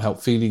 I can't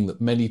help feeling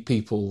that many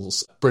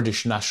people's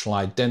British national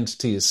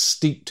identity is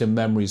steeped in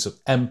memories of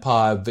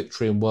empire,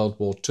 victory in World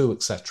War II,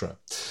 etc.,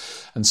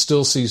 and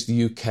still sees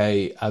the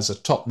UK as a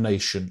top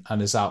nation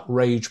and is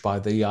outraged by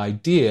the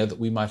idea that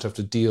we might have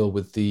to deal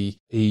with the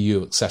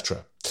EU,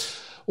 etc.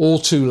 All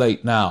too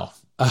late now.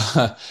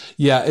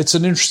 Yeah, it's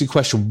an interesting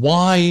question.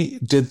 Why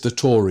did the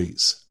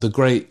Tories, the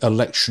great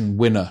election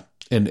winner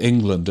in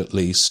England at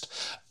least,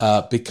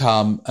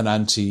 become an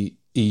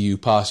anti-EU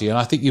party? And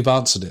I think you've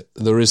answered it.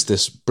 There is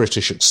this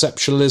British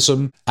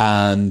exceptionalism,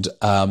 and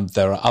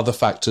there are other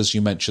factors.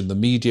 You mentioned the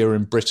media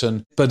in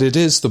Britain, but it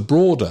is the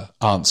broader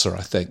answer,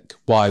 I think,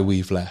 why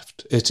we've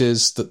left. It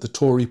is that the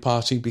Tory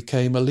party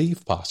became a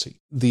Leave party.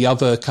 The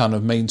other kind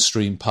of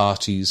mainstream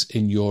parties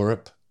in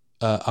Europe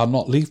are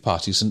not Leave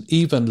parties. And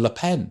even Le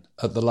Pen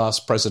at the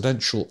last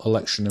presidential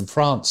election in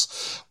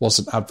France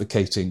wasn't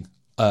advocating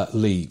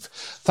Leave.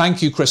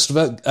 Thank you,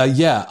 Christopher.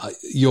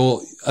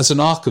 You're, as an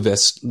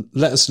archivist,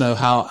 let us know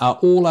how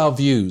all our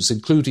views,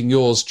 including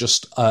yours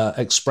just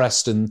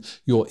expressed in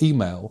your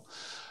email,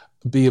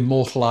 be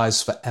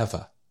immortalised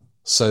forever.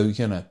 So,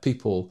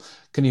 people,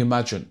 can you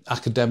imagine,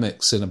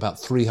 academics in about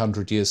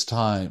 300 years'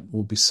 time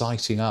will be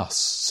citing us,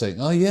 saying,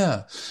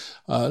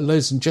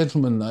 ladies and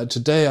gentlemen,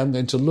 today I'm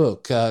going to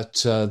look at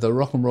the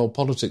rock and roll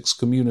politics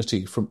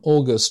community from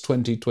August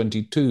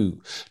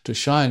 2022 to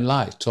shine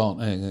light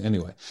on...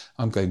 Anyway,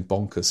 I'm going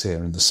bonkers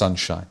here in the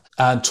sunshine.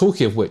 And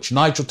talking of which,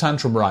 Nigel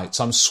Tantrum writes,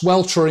 I'm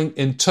sweltering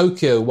in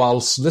Tokyo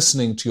whilst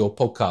listening to your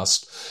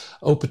podcast.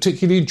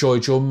 Particularly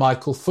enjoyed your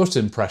Michael Foot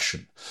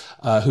impression,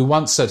 who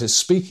once said his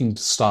speaking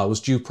style was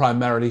due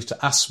primarily to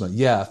asthma.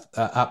 Yeah,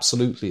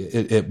 absolutely,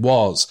 it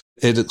was.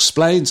 It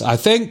explains, I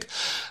think,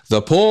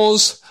 the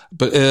pause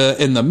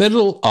in the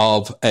middle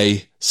of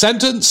a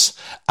sentence,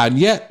 and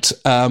yet,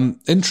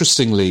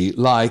 interestingly,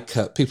 like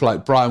people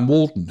like Brian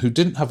Walden, who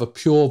didn't have a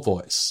pure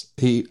voice,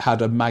 he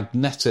had a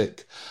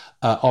magnetic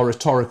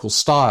oratorical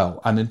style,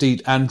 and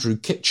indeed Andrew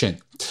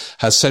Kitching,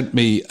 has sent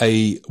me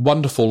a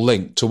wonderful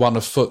link to one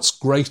of Foot's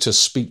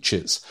greatest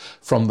speeches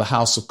from the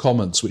House of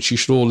Commons, which you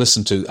should all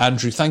listen to.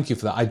 Andrew, thank you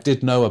for that. I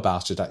did know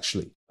about it,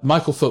 actually.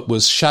 Michael Foot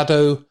was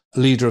shadow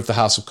leader of the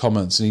House of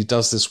Commons, and he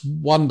does this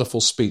wonderful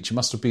speech. It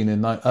must have been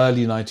in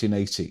early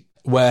 1980,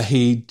 where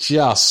he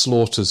just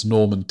slaughters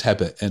Norman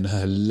Tebbit in a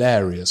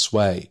hilarious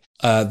way.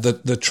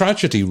 The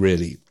tragedy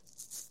really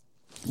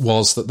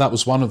was that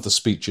was one of the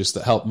speeches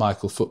that helped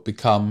Michael Foot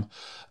become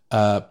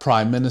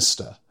Prime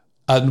Minister.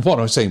 And what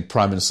I'm saying,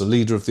 Prime Minister,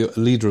 leader of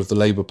the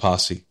Labour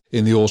Party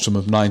in the autumn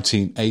of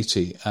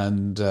 1980,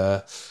 and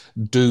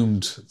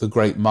doomed the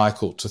great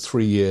Michael to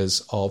 3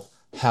 years of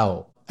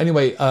hell.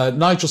 Anyway,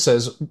 Nigel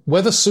says,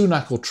 whether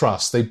Sunak or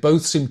Truss, they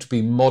both seem to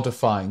be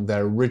modifying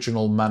their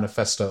original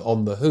manifesto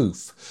on the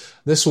hoof.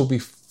 This will be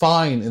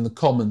fine in the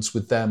Commons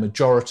with their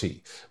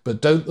majority,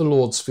 but don't the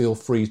Lords feel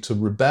free to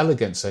rebel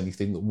against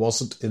anything that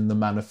wasn't in the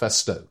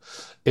manifesto?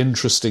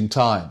 Interesting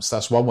times.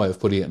 That's one way of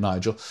putting it,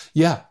 Nigel.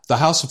 Yeah, the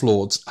House of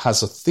Lords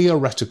has a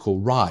theoretical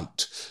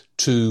right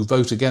to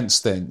vote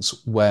against things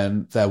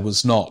when there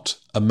was not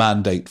a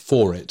mandate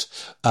for it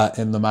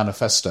in the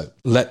manifesto.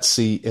 Let's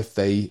see if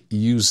they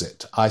use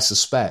it. I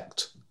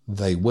suspect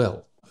they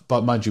will.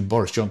 But mind you,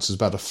 Boris Johnson's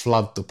about to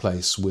flood the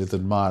place with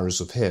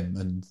admirers of him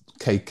and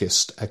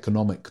cakeist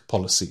economic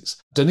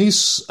policies.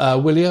 Denise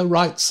Willier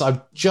writes,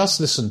 I've just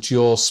listened to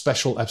your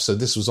special episode.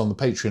 This was on the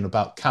Patreon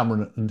about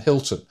Cameron and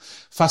Hilton.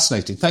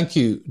 Fascinating. Thank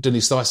you,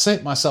 Denise. Though I say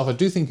it myself, I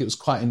do think it was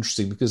quite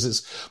interesting because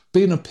it's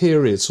been a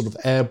period sort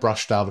of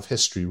airbrushed out of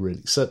history,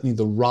 really. Certainly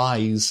the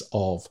rise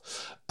of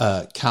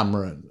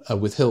Cameron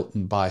with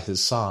Hilton by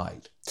his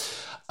side.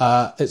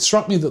 It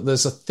struck me that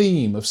there's a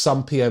theme of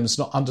some PMs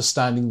not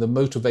understanding the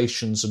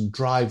motivations and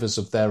drivers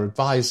of their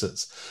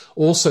advisors.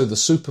 Also, the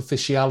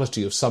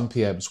superficiality of some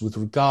PMs with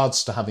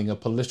regards to having a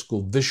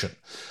political vision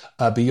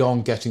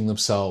beyond getting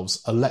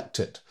themselves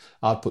elected.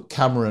 I'd put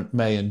Cameron,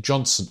 May and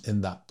Johnson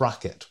in that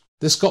bracket.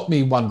 This got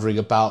me wondering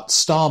about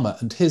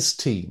Starmer and his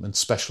team and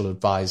special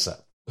advisor.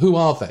 Who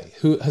are they?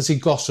 Has he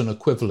got an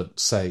equivalent,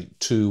 say,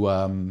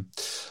 to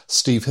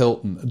Steve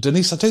Hilton?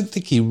 Denise, I don't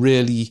think he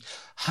really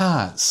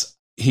has.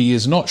 He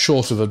is not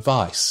short of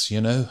advice, you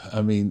know.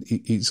 I mean,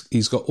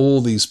 he's got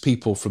all these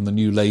people from the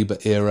New Labour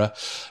era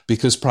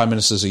because prime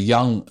ministers are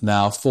young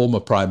now,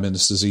 former prime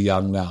ministers are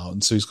young now,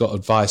 and so he's got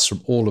advice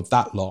from all of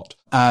that lot.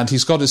 And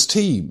he's got his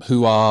team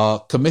who are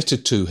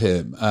committed to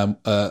him,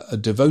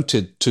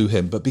 devoted to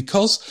him. But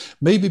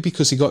maybe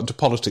because he got into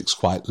politics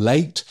quite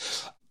late,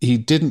 he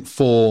didn't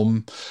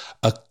form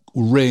a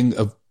ring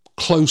of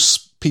close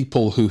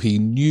people who he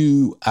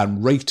knew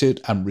and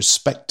rated and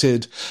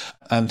respected.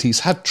 And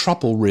he's had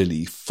trouble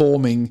really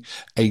forming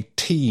a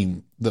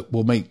team that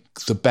will make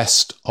the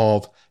best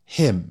of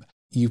him.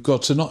 You've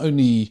got to not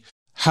only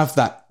have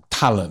that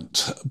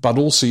talent, but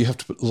also you have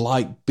to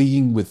like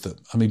being with them.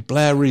 I mean,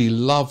 Blair really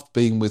loved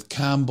being with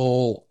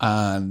Campbell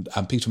and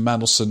Peter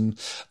Mandelson.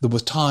 There were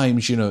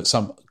times, you know, at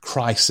some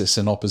crisis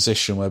in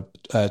opposition where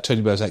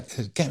Tony Blair was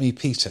like, get me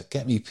Peter.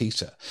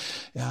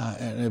 Yeah,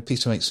 and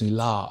Peter makes me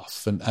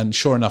laugh. And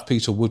sure enough,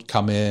 Peter would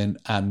come in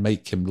and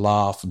make him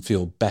laugh and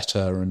feel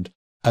better.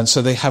 And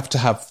so they have to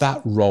have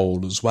that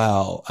role as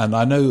well. And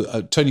I know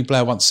Tony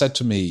Blair once said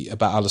to me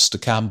about Alistair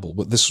Campbell,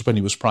 but this was when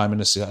he was Prime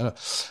Minister,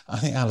 I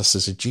think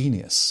Alistair's a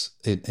genius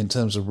in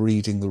terms of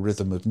reading the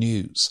rhythm of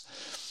news.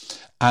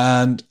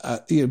 And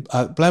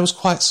Blair was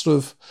quite sort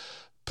of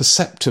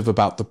perceptive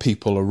about the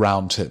people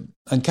around him.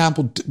 And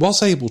Campbell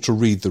was able to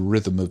read the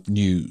rhythm of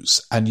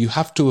news. And you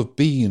have to have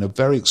been a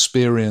very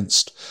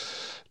experienced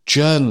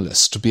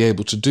journalist to be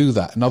able to do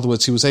that. In other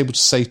words, he was able to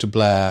say to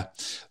Blair,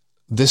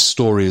 this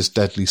story is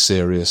deadly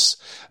serious.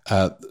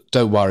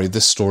 Don't worry,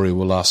 this story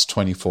will last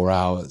 24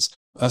 hours.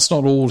 That's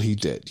not all he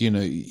did. You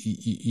know,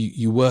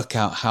 you work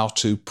out how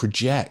to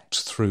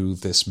project through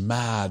this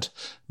mad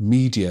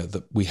media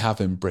that we have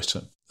in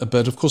Britain.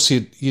 But of course,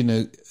 he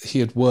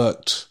had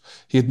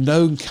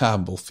known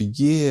Campbell for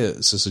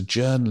years as a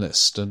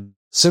journalist. And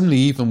similarly,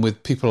 even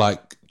with people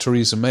like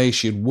Theresa May,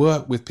 she had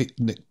worked with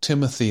Nick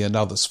Timothy and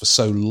others for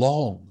so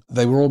long.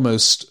 They were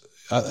almost...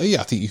 I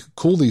think you could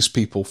call these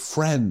people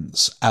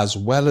friends, as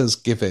well as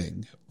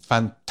giving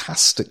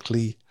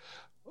fantastically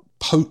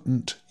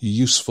potent,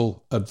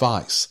 useful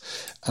advice.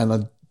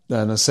 And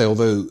I say,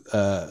 although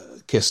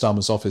Keir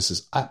Starmer's office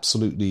is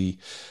absolutely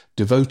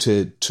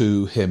devoted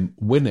to him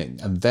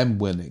winning and them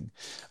winning,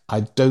 I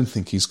don't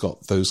think he's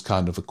got those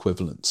kind of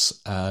equivalents,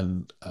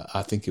 and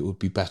I think it would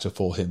be better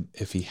for him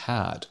if he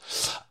had.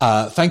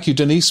 Thank you,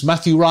 Denise.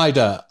 Matthew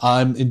Ryder,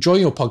 I'm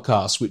enjoying your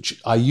podcast, which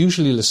I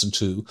usually listen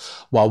to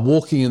while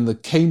walking in the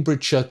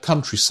Cambridgeshire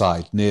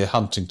countryside near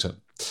Huntington.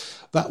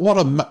 What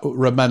a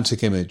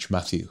romantic image,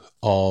 Matthew,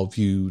 of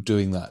you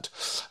doing that,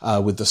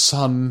 with the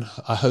sun,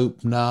 I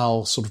hope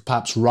now sort of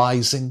perhaps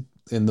rising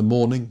in the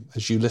morning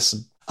as you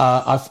listen.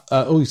 I've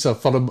also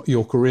followed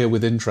your career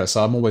with interest.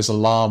 I'm always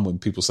alarmed when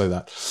people say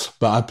that,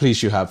 but I'm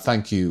pleased you have.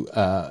 Thank you,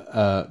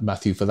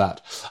 Matthew, for that.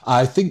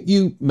 I think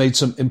you made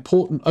some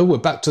important... we're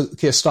back to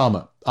Keir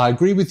Starmer. I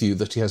agree with you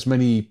that he has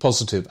many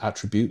positive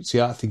attributes.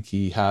 Yeah, I think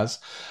he has.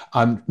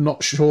 I'm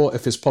not sure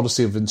if his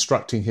policy of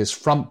instructing his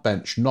front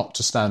bench not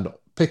to stand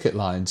up picket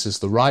lines is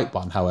the right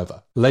one,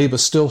 however. Labour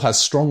still has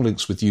strong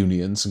links with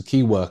unions and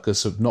key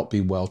workers have not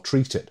been well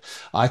treated.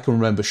 I can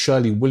remember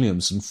Shirley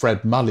Williams and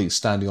Fred Mulley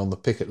standing on the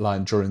picket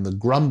line during the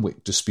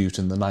Grunwick dispute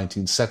in the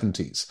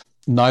 1970s.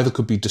 Neither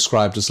could be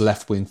described as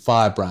left-wing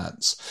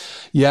firebrands.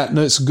 Yeah,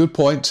 no, it's a good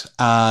point.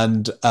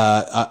 And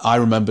I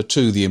remember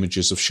too the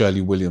images of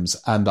Shirley Williams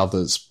and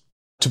others.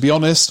 To be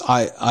honest,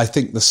 I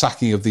think the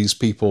sacking of these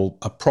people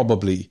are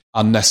probably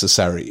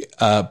unnecessary,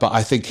 but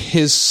I think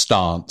his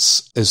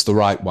stance is the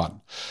right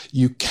one.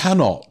 You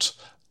cannot,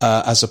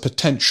 as a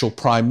potential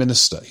prime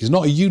minister, he's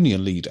not a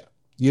union leader.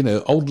 You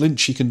know, old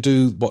Lynchy can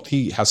do what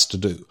he has to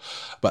do.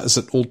 But as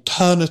an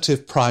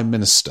alternative prime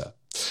minister,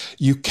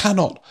 you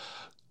cannot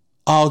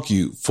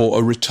argue for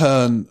a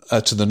return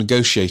to the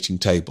negotiating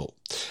table,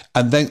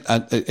 and then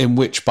in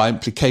which, by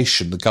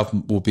implication, the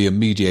government will be a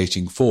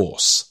mediating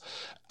force,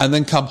 and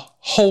then come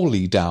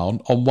wholly down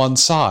on one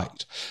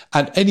side.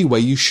 And anyway,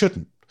 you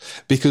shouldn't,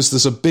 because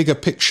there's a bigger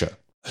picture.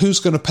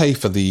 Who's going to pay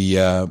for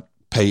the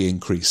pay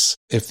increase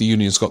if the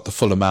union's got the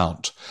full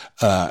amount?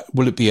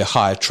 Will it be a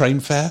higher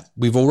train fare?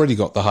 We've already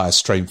got the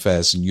highest train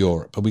fares in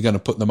Europe. Are we going to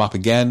put them up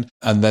again?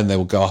 And then they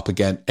will go up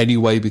again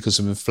anyway because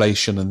of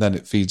inflation, and then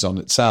it feeds on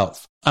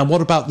itself. And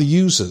what about the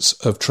users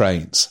of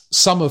trains,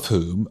 some of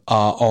whom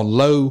are on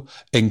low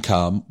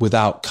income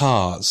without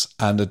cars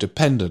and are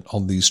dependent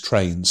on these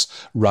trains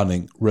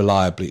running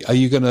reliably? Are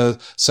you going to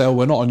say, oh,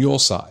 we're not on your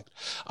side?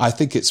 I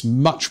think it's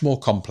much more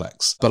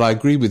complex, but I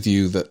agree with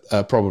you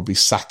that probably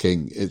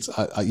sacking,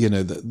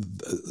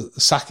 the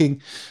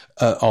sacking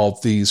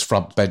of these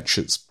front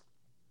benchers.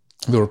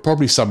 There are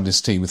probably some in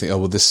his team who think, oh,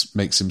 well, this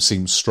makes him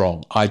seem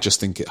strong. I just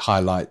think it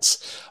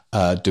highlights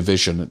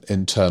division and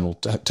internal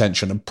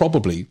tension, and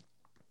probably,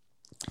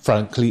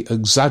 frankly,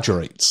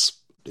 exaggerates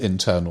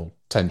internal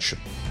tension.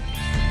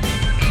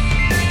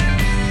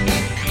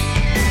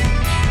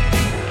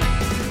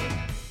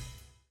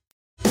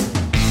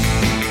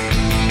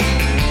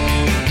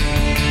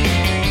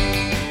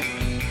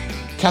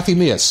 Kathy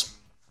Mears.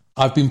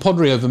 I've been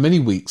pondering over many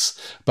weeks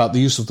about the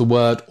use of the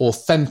word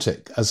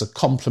authentic as a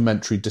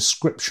complimentary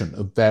description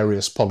of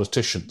various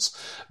politicians.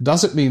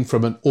 Does it mean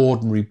from an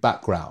ordinary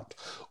background,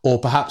 or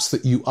perhaps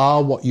that you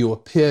are what you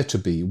appear to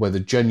be, whether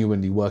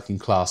genuinely working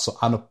class or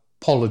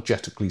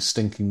unapologetically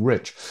stinking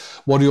rich?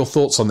 What are your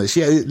thoughts on this?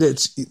 Yeah,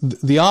 it's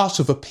the art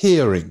of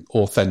appearing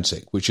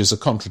authentic, which is a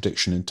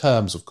contradiction in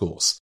terms, of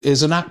course,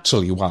 is an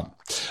actually one.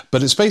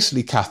 But it's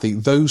basically, Kathy,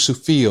 those who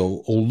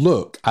feel or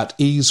look at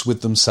ease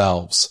with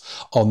themselves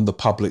on the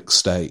public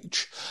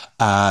stage.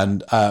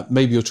 And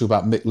maybe you're talking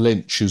about Mick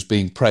Lynch, who's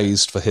being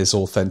praised for his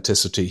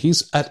authenticity.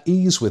 He's at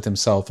ease with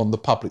himself on the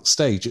public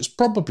stage. It's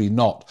probably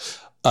not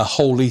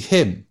wholly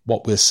him,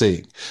 what we're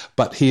seeing,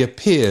 but he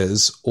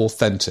appears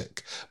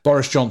authentic.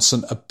 Boris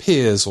Johnson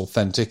appears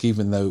authentic,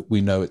 even though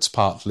we know it's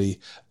partly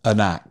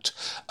an act.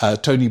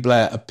 Tony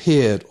Blair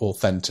appeared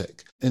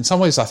authentic. In some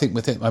ways, I think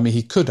with him, I mean,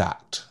 he could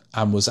act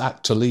and was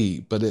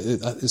actorly, but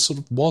it sort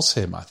of was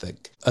him, I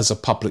think, as a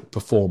public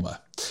performer.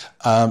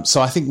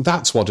 So I think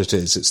that's what it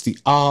is. It's the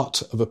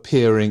art of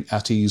appearing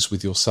at ease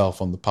with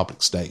yourself on the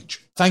public stage.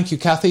 Thank you,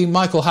 Kathy.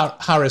 Michael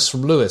Harris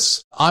from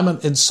Lewis. I'm an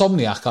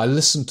insomniac. I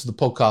listen to the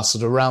podcast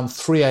at around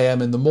 3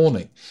 a.m. in the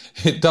morning.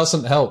 It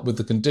doesn't help with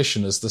the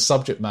condition, as the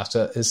subject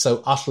matter is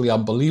so utterly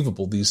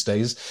unbelievable these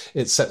days.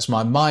 It sets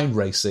my mind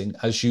racing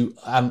as you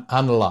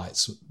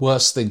analyse.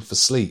 Worst thing for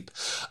sleep.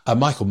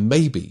 Michael,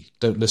 maybe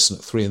don't listen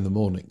at 3 in the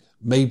morning.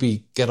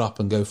 Maybe get up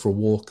and go for a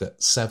walk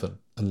at 7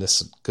 and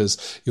listen,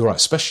 because you're right,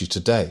 especially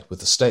today with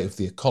the state of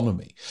the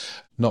economy.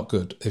 Not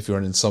good if you're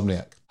an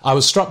insomniac. I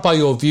was struck by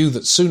your view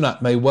that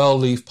Sunak may well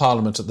leave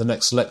Parliament at the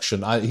next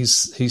election.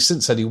 He's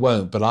since said he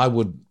won't, but I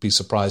would be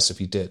surprised if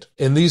he did.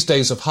 In these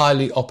days of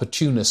highly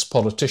opportunist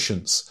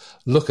politicians,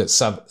 look at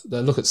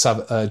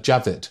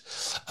Javid.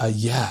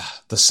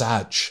 The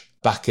Saj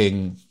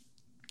backing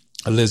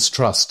Liz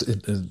Truss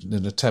in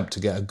an attempt to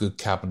get a good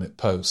cabinet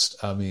post.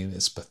 I mean,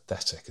 it's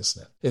pathetic,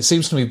 isn't it? It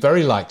seems to me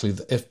very likely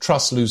that if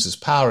Truss loses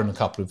power in a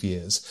couple of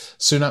years,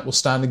 Sunak will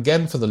stand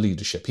again for the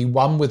leadership. He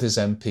won with his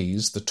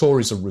MPs. The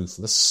Tories are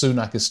ruthless.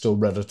 Sunak is still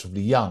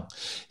relatively young.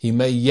 He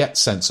may yet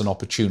sense an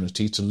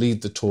opportunity to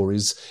lead the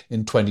Tories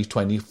in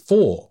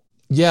 2024.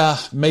 Yeah,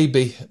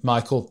 maybe,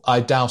 Michael. I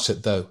doubt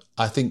it, though.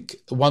 I think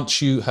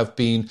once you have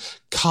been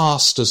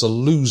cast as a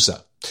loser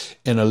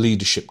in a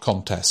leadership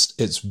contest,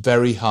 it's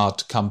very hard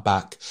to come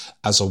back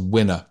as a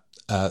winner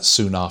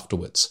soon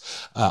afterwards.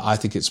 I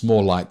think it's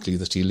more likely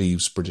that he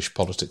leaves British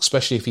politics,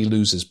 especially if he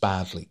loses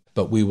badly.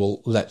 But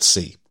let's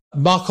see.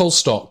 Mark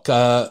Holstock,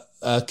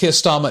 Keir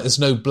Starmer is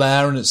no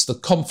Blair, and it's the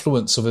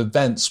confluence of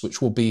events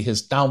which will be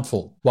his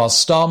downfall. While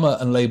Starmer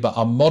and Labour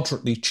are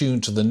moderately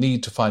tuned to the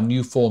need to find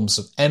new forms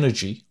of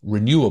energy,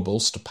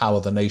 renewables, to power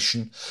the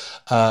nation,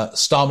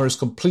 Starmer is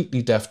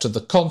completely deaf to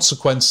the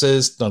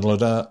consequences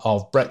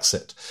of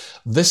Brexit.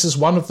 This is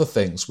one of the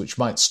things which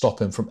might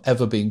stop him from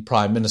ever being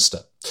Prime Minister.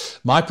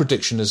 My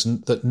prediction is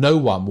that no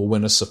one will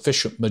win a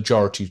sufficient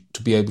majority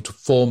to be able to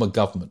form a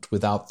government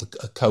without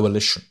a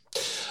coalition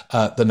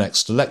the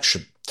next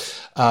election.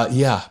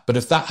 But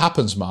if that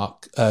happens,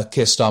 Mark,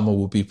 Keir Starmer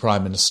will be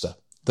Prime Minister.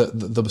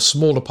 The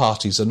smaller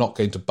parties are not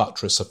going to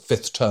buttress a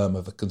fifth term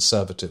of a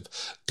Conservative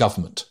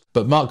government.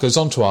 But Mark goes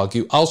on to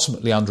argue,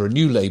 ultimately under a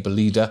new Labour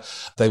leader,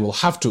 they will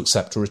have to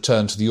accept a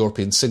return to the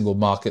European single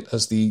market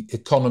as the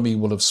economy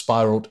will have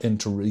spiralled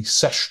into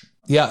recession.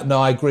 Yeah,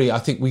 no, I agree. I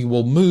think we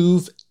will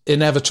move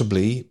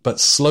inevitably, but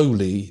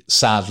slowly,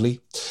 sadly,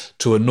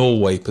 to a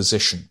Norway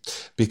position,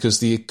 because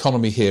the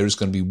economy here is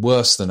going to be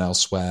worse than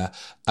elsewhere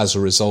as a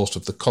result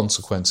of the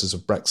consequences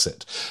of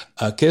Brexit.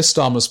 Keir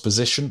Starmer's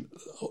position,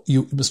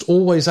 you must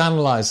always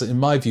analyse, in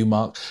my view,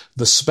 Mark,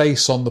 the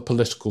space on the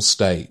political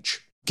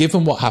stage.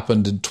 Given what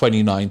happened in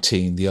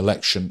 2019, the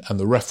election, and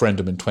the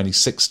referendum in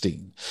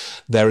 2016,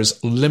 there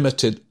is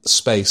limited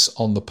space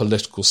on the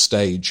political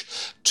stage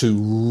to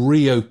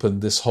reopen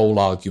this whole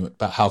argument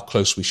about how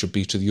close we should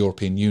be to the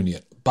European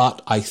Union.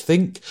 But I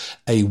think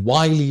a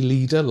wily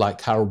leader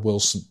like Harold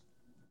Wilson,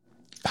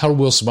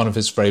 one of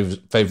his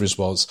favourite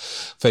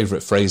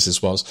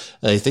phrases was,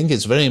 I think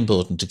it's very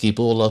important to keep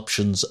all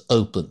options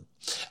open.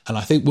 And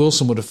I think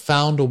Wilson would have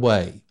found a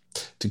way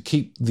to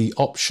keep the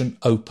option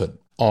open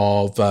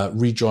of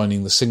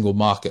rejoining the single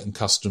market and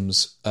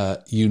customs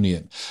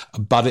union.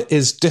 But it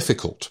is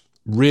difficult,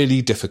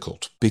 really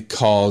difficult,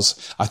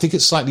 because I think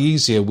it's slightly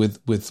easier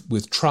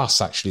with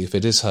Truss, actually, if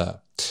it is her,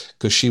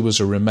 because she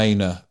was a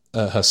Remainer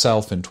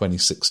herself in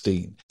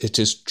 2016. It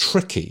is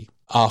tricky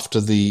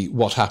after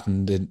what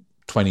happened in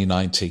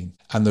 2019,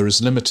 and there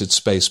is limited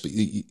space, but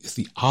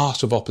the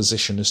art of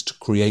opposition is to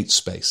create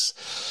space.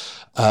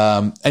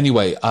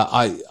 Anyway,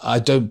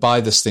 I don't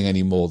buy this thing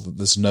anymore, that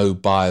there's no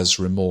buyer's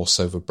remorse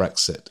over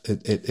Brexit.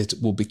 It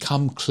will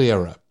become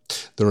clearer.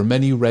 There are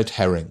many red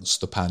herrings,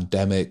 the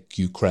pandemic,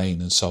 Ukraine,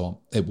 and so on.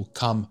 It will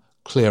come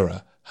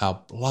clearer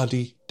how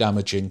bloody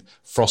damaging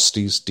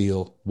Frosty's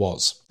deal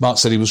was. Mark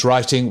said he was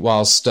writing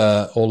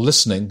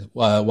listening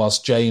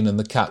whilst Jane and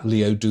the cat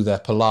Leo do their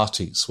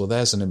Pilates. Well,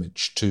 there's an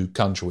image to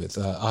conjure with.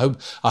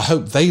 I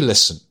hope they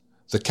listen,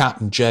 the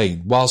cat and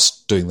Jane,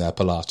 whilst doing their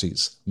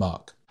Pilates,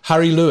 Mark.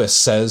 Harry Lewis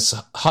says,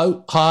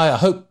 hi, I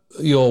hope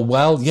you're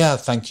well. Yeah,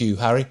 thank you,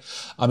 Harry.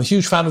 I'm a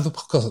huge fan of the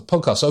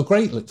podcast. Oh,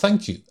 great.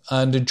 Thank you.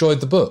 And enjoyed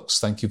the books.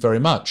 Thank you very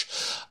much.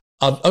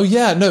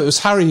 It was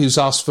Harry who's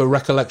asked for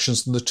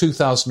recollections from the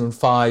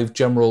 2005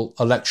 general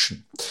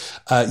election.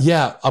 I'm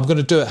going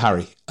to do it,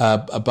 Harry.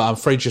 But I'm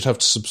afraid you'd have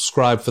to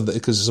subscribe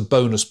because it's a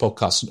bonus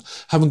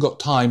podcast. Haven't got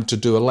time to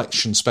do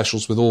election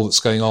specials with all that's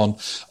going on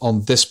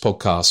this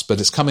podcast, but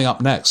it's coming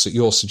up next at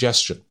your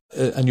suggestion.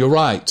 And you're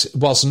right,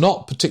 whilst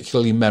not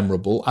particularly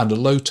memorable and a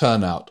low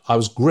turnout, I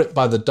was gripped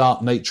by the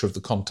dark nature of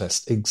the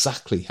contest.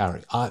 Exactly,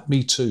 Harry.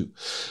 Me too.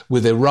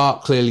 With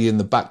Iraq clearly in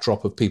the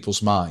backdrop of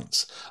people's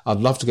minds. I'd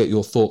love to get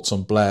your thoughts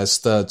on Blair's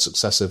third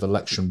successive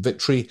election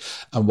victory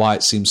and why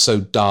it seems so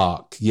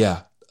dark.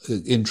 Yeah,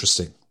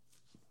 interesting.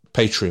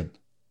 Patreon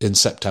in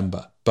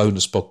September.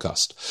 Bonus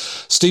podcast.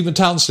 Stephen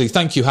Townsley,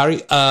 thank you,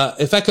 Harry.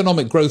 If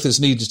economic growth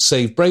is needed to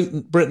save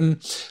Britain,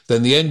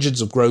 then the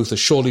engines of growth are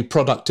surely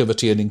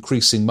productivity and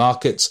increasing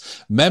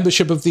markets.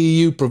 Membership of the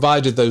EU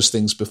provided those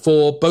things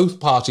before. Both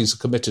parties are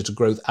committed to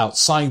growth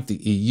outside the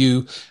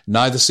EU.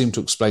 Neither seem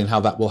to explain how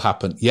that will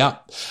happen. Yeah,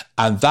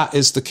 and that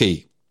is the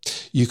key.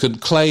 You can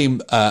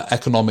claim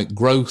economic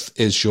growth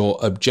is your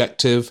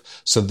objective,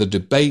 so the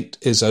debate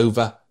is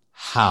over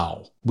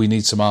how. We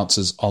need some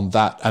answers on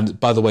that. And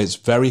by the way, it's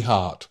very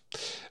hard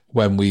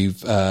when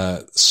we've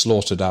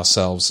slaughtered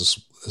ourselves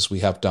as we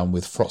have done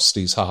with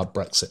Frosty's hard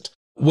Brexit.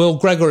 Will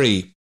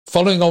Gregory,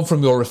 following on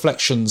from your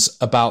reflections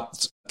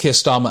about Keir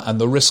Starmer and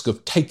the risk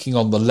of taking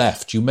on the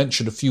left, you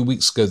mentioned a few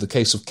weeks ago the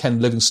case of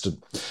Ken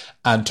Livingstone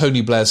and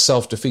Tony Blair's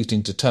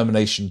self-defeating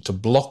determination to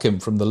block him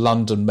from the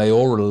London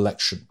mayoral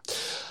election.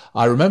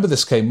 I remember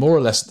this came more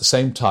or less at the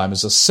same time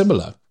as a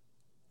similar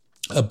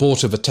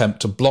abortive attempt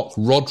to block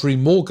Rhodri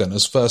Morgan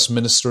as First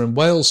Minister in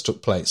Wales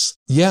took place.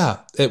 Yeah,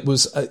 it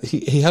was.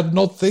 He had an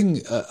odd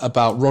thing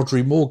about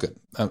Rhodri Morgan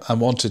and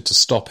wanted to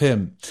stop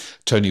him,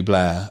 Tony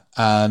Blair,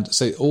 and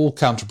so all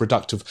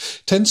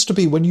counterproductive. Tends to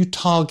be when you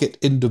target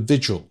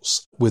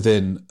individuals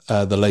within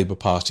the Labour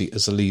Party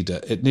as a leader,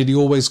 it nearly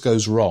always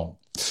goes wrong.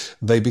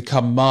 They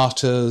become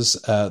martyrs.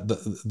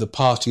 The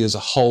party as a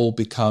whole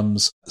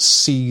becomes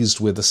seized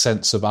with a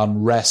sense of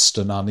unrest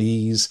and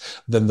unease.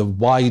 Then the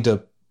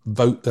wider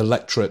vote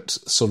electorate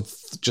sort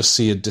of just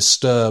see a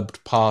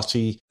disturbed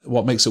party.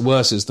 What makes it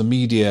worse is the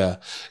media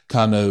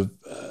kind of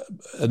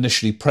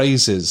initially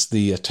praises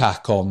the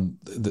attack on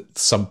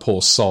some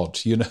poor sod,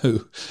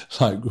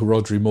 like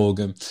Rhodri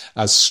Morgan,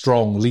 as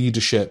strong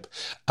leadership,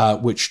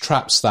 which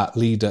traps that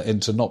leader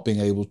into not being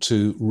able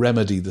to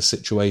remedy the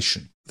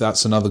situation.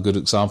 That's another good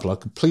example. I've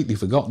completely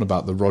forgotten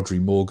about the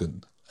Rhodri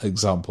Morgan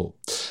example.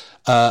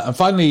 And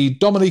finally,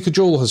 Dominica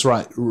Jewell has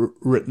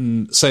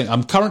written saying,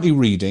 I'm currently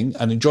reading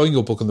and enjoying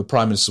your book on the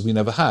Prime Minister we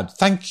never had.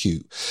 Thank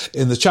you.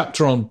 In the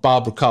chapter on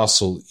Barbara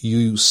Castle,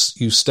 you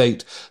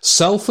state,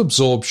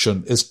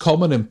 self-absorption is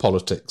common in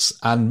politics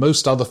and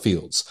most other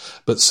fields,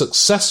 but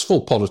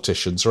successful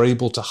politicians are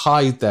able to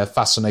hide their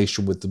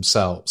fascination with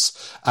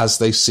themselves as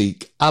they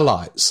seek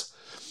allies.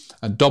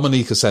 And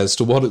Dominica says,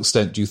 to what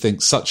extent do you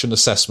think such an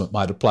assessment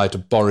might apply to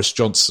Boris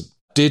Johnson?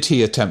 Did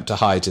he attempt to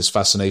hide his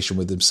fascination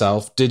with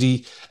himself? Did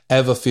he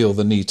ever feel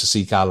the need to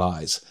seek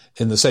allies?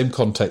 In the same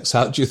context,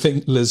 how do you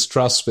think Liz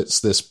Truss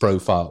fits this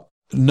profile?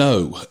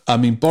 No. I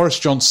mean, Boris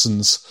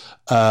Johnson's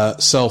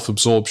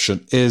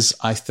self-absorption is,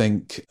 I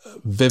think,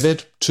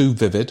 vivid, too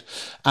vivid,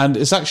 and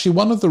is actually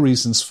one of the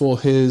reasons for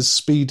his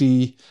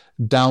speedy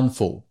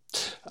downfall.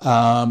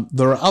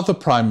 There are other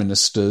prime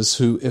ministers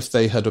who, if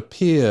they had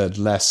appeared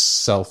less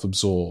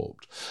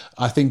self-absorbed,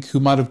 I think who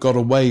might have got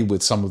away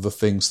with some of the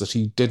things that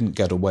he didn't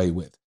get away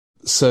with.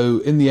 So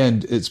in the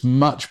end, it's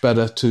much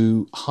better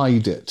to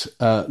hide it.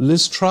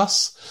 Liz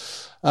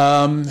Truss,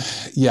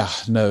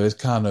 it's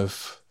kind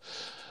of,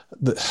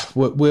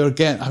 we're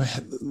again, I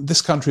mean,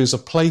 this country is a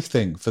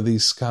plaything for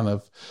these kind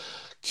of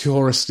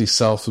curiously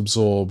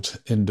self-absorbed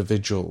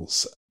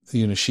individuals.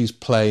 She's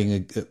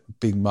playing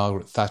being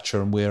Margaret Thatcher,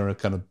 and we're a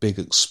kind of big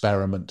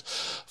experiment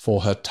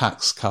for her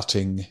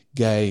tax-cutting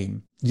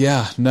game.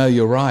 Yeah, no,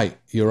 you're right.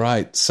 You're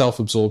right.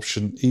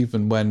 Self-absorption,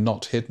 even when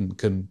not hidden,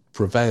 can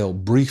prevail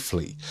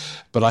briefly.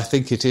 But I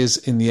think it is,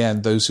 in the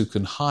end, those who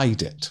can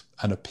hide it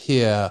and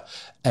appear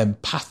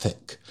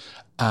empathic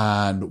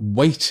and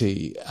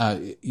weighty,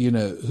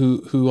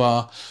 who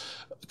are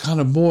kind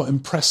of more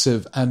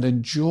impressive and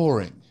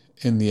enduring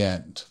in the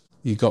end.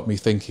 You got me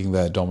thinking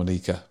there,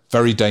 Dominica.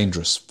 Very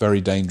dangerous,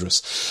 very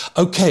dangerous.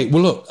 Okay,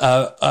 well, look,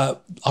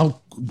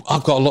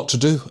 I've got a lot to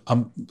do.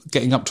 I'm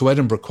getting up to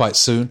Edinburgh quite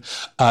soon.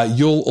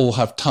 You'll all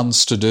have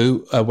tons to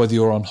do, whether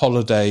you're on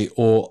holiday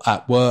or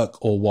at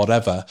work or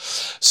whatever.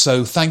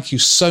 So thank you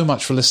so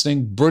much for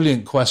listening.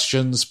 Brilliant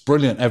questions,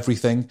 brilliant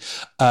everything.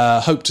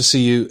 Hope to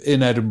see you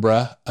in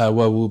Edinburgh,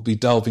 where we'll be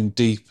delving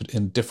deep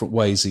in different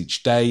ways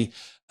each day.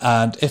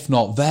 And if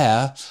not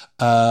there,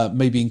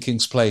 maybe in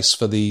King's Place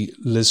for the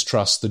Liz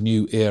Truss, the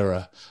New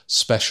Era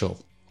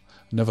special.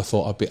 Never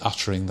thought I'd be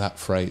uttering that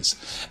phrase.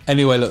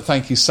 Anyway, look,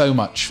 thank you so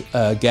much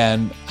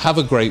again. Have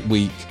a great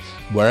week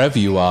wherever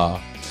you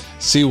are.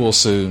 See you all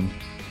soon.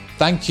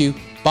 Thank you.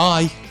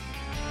 Bye.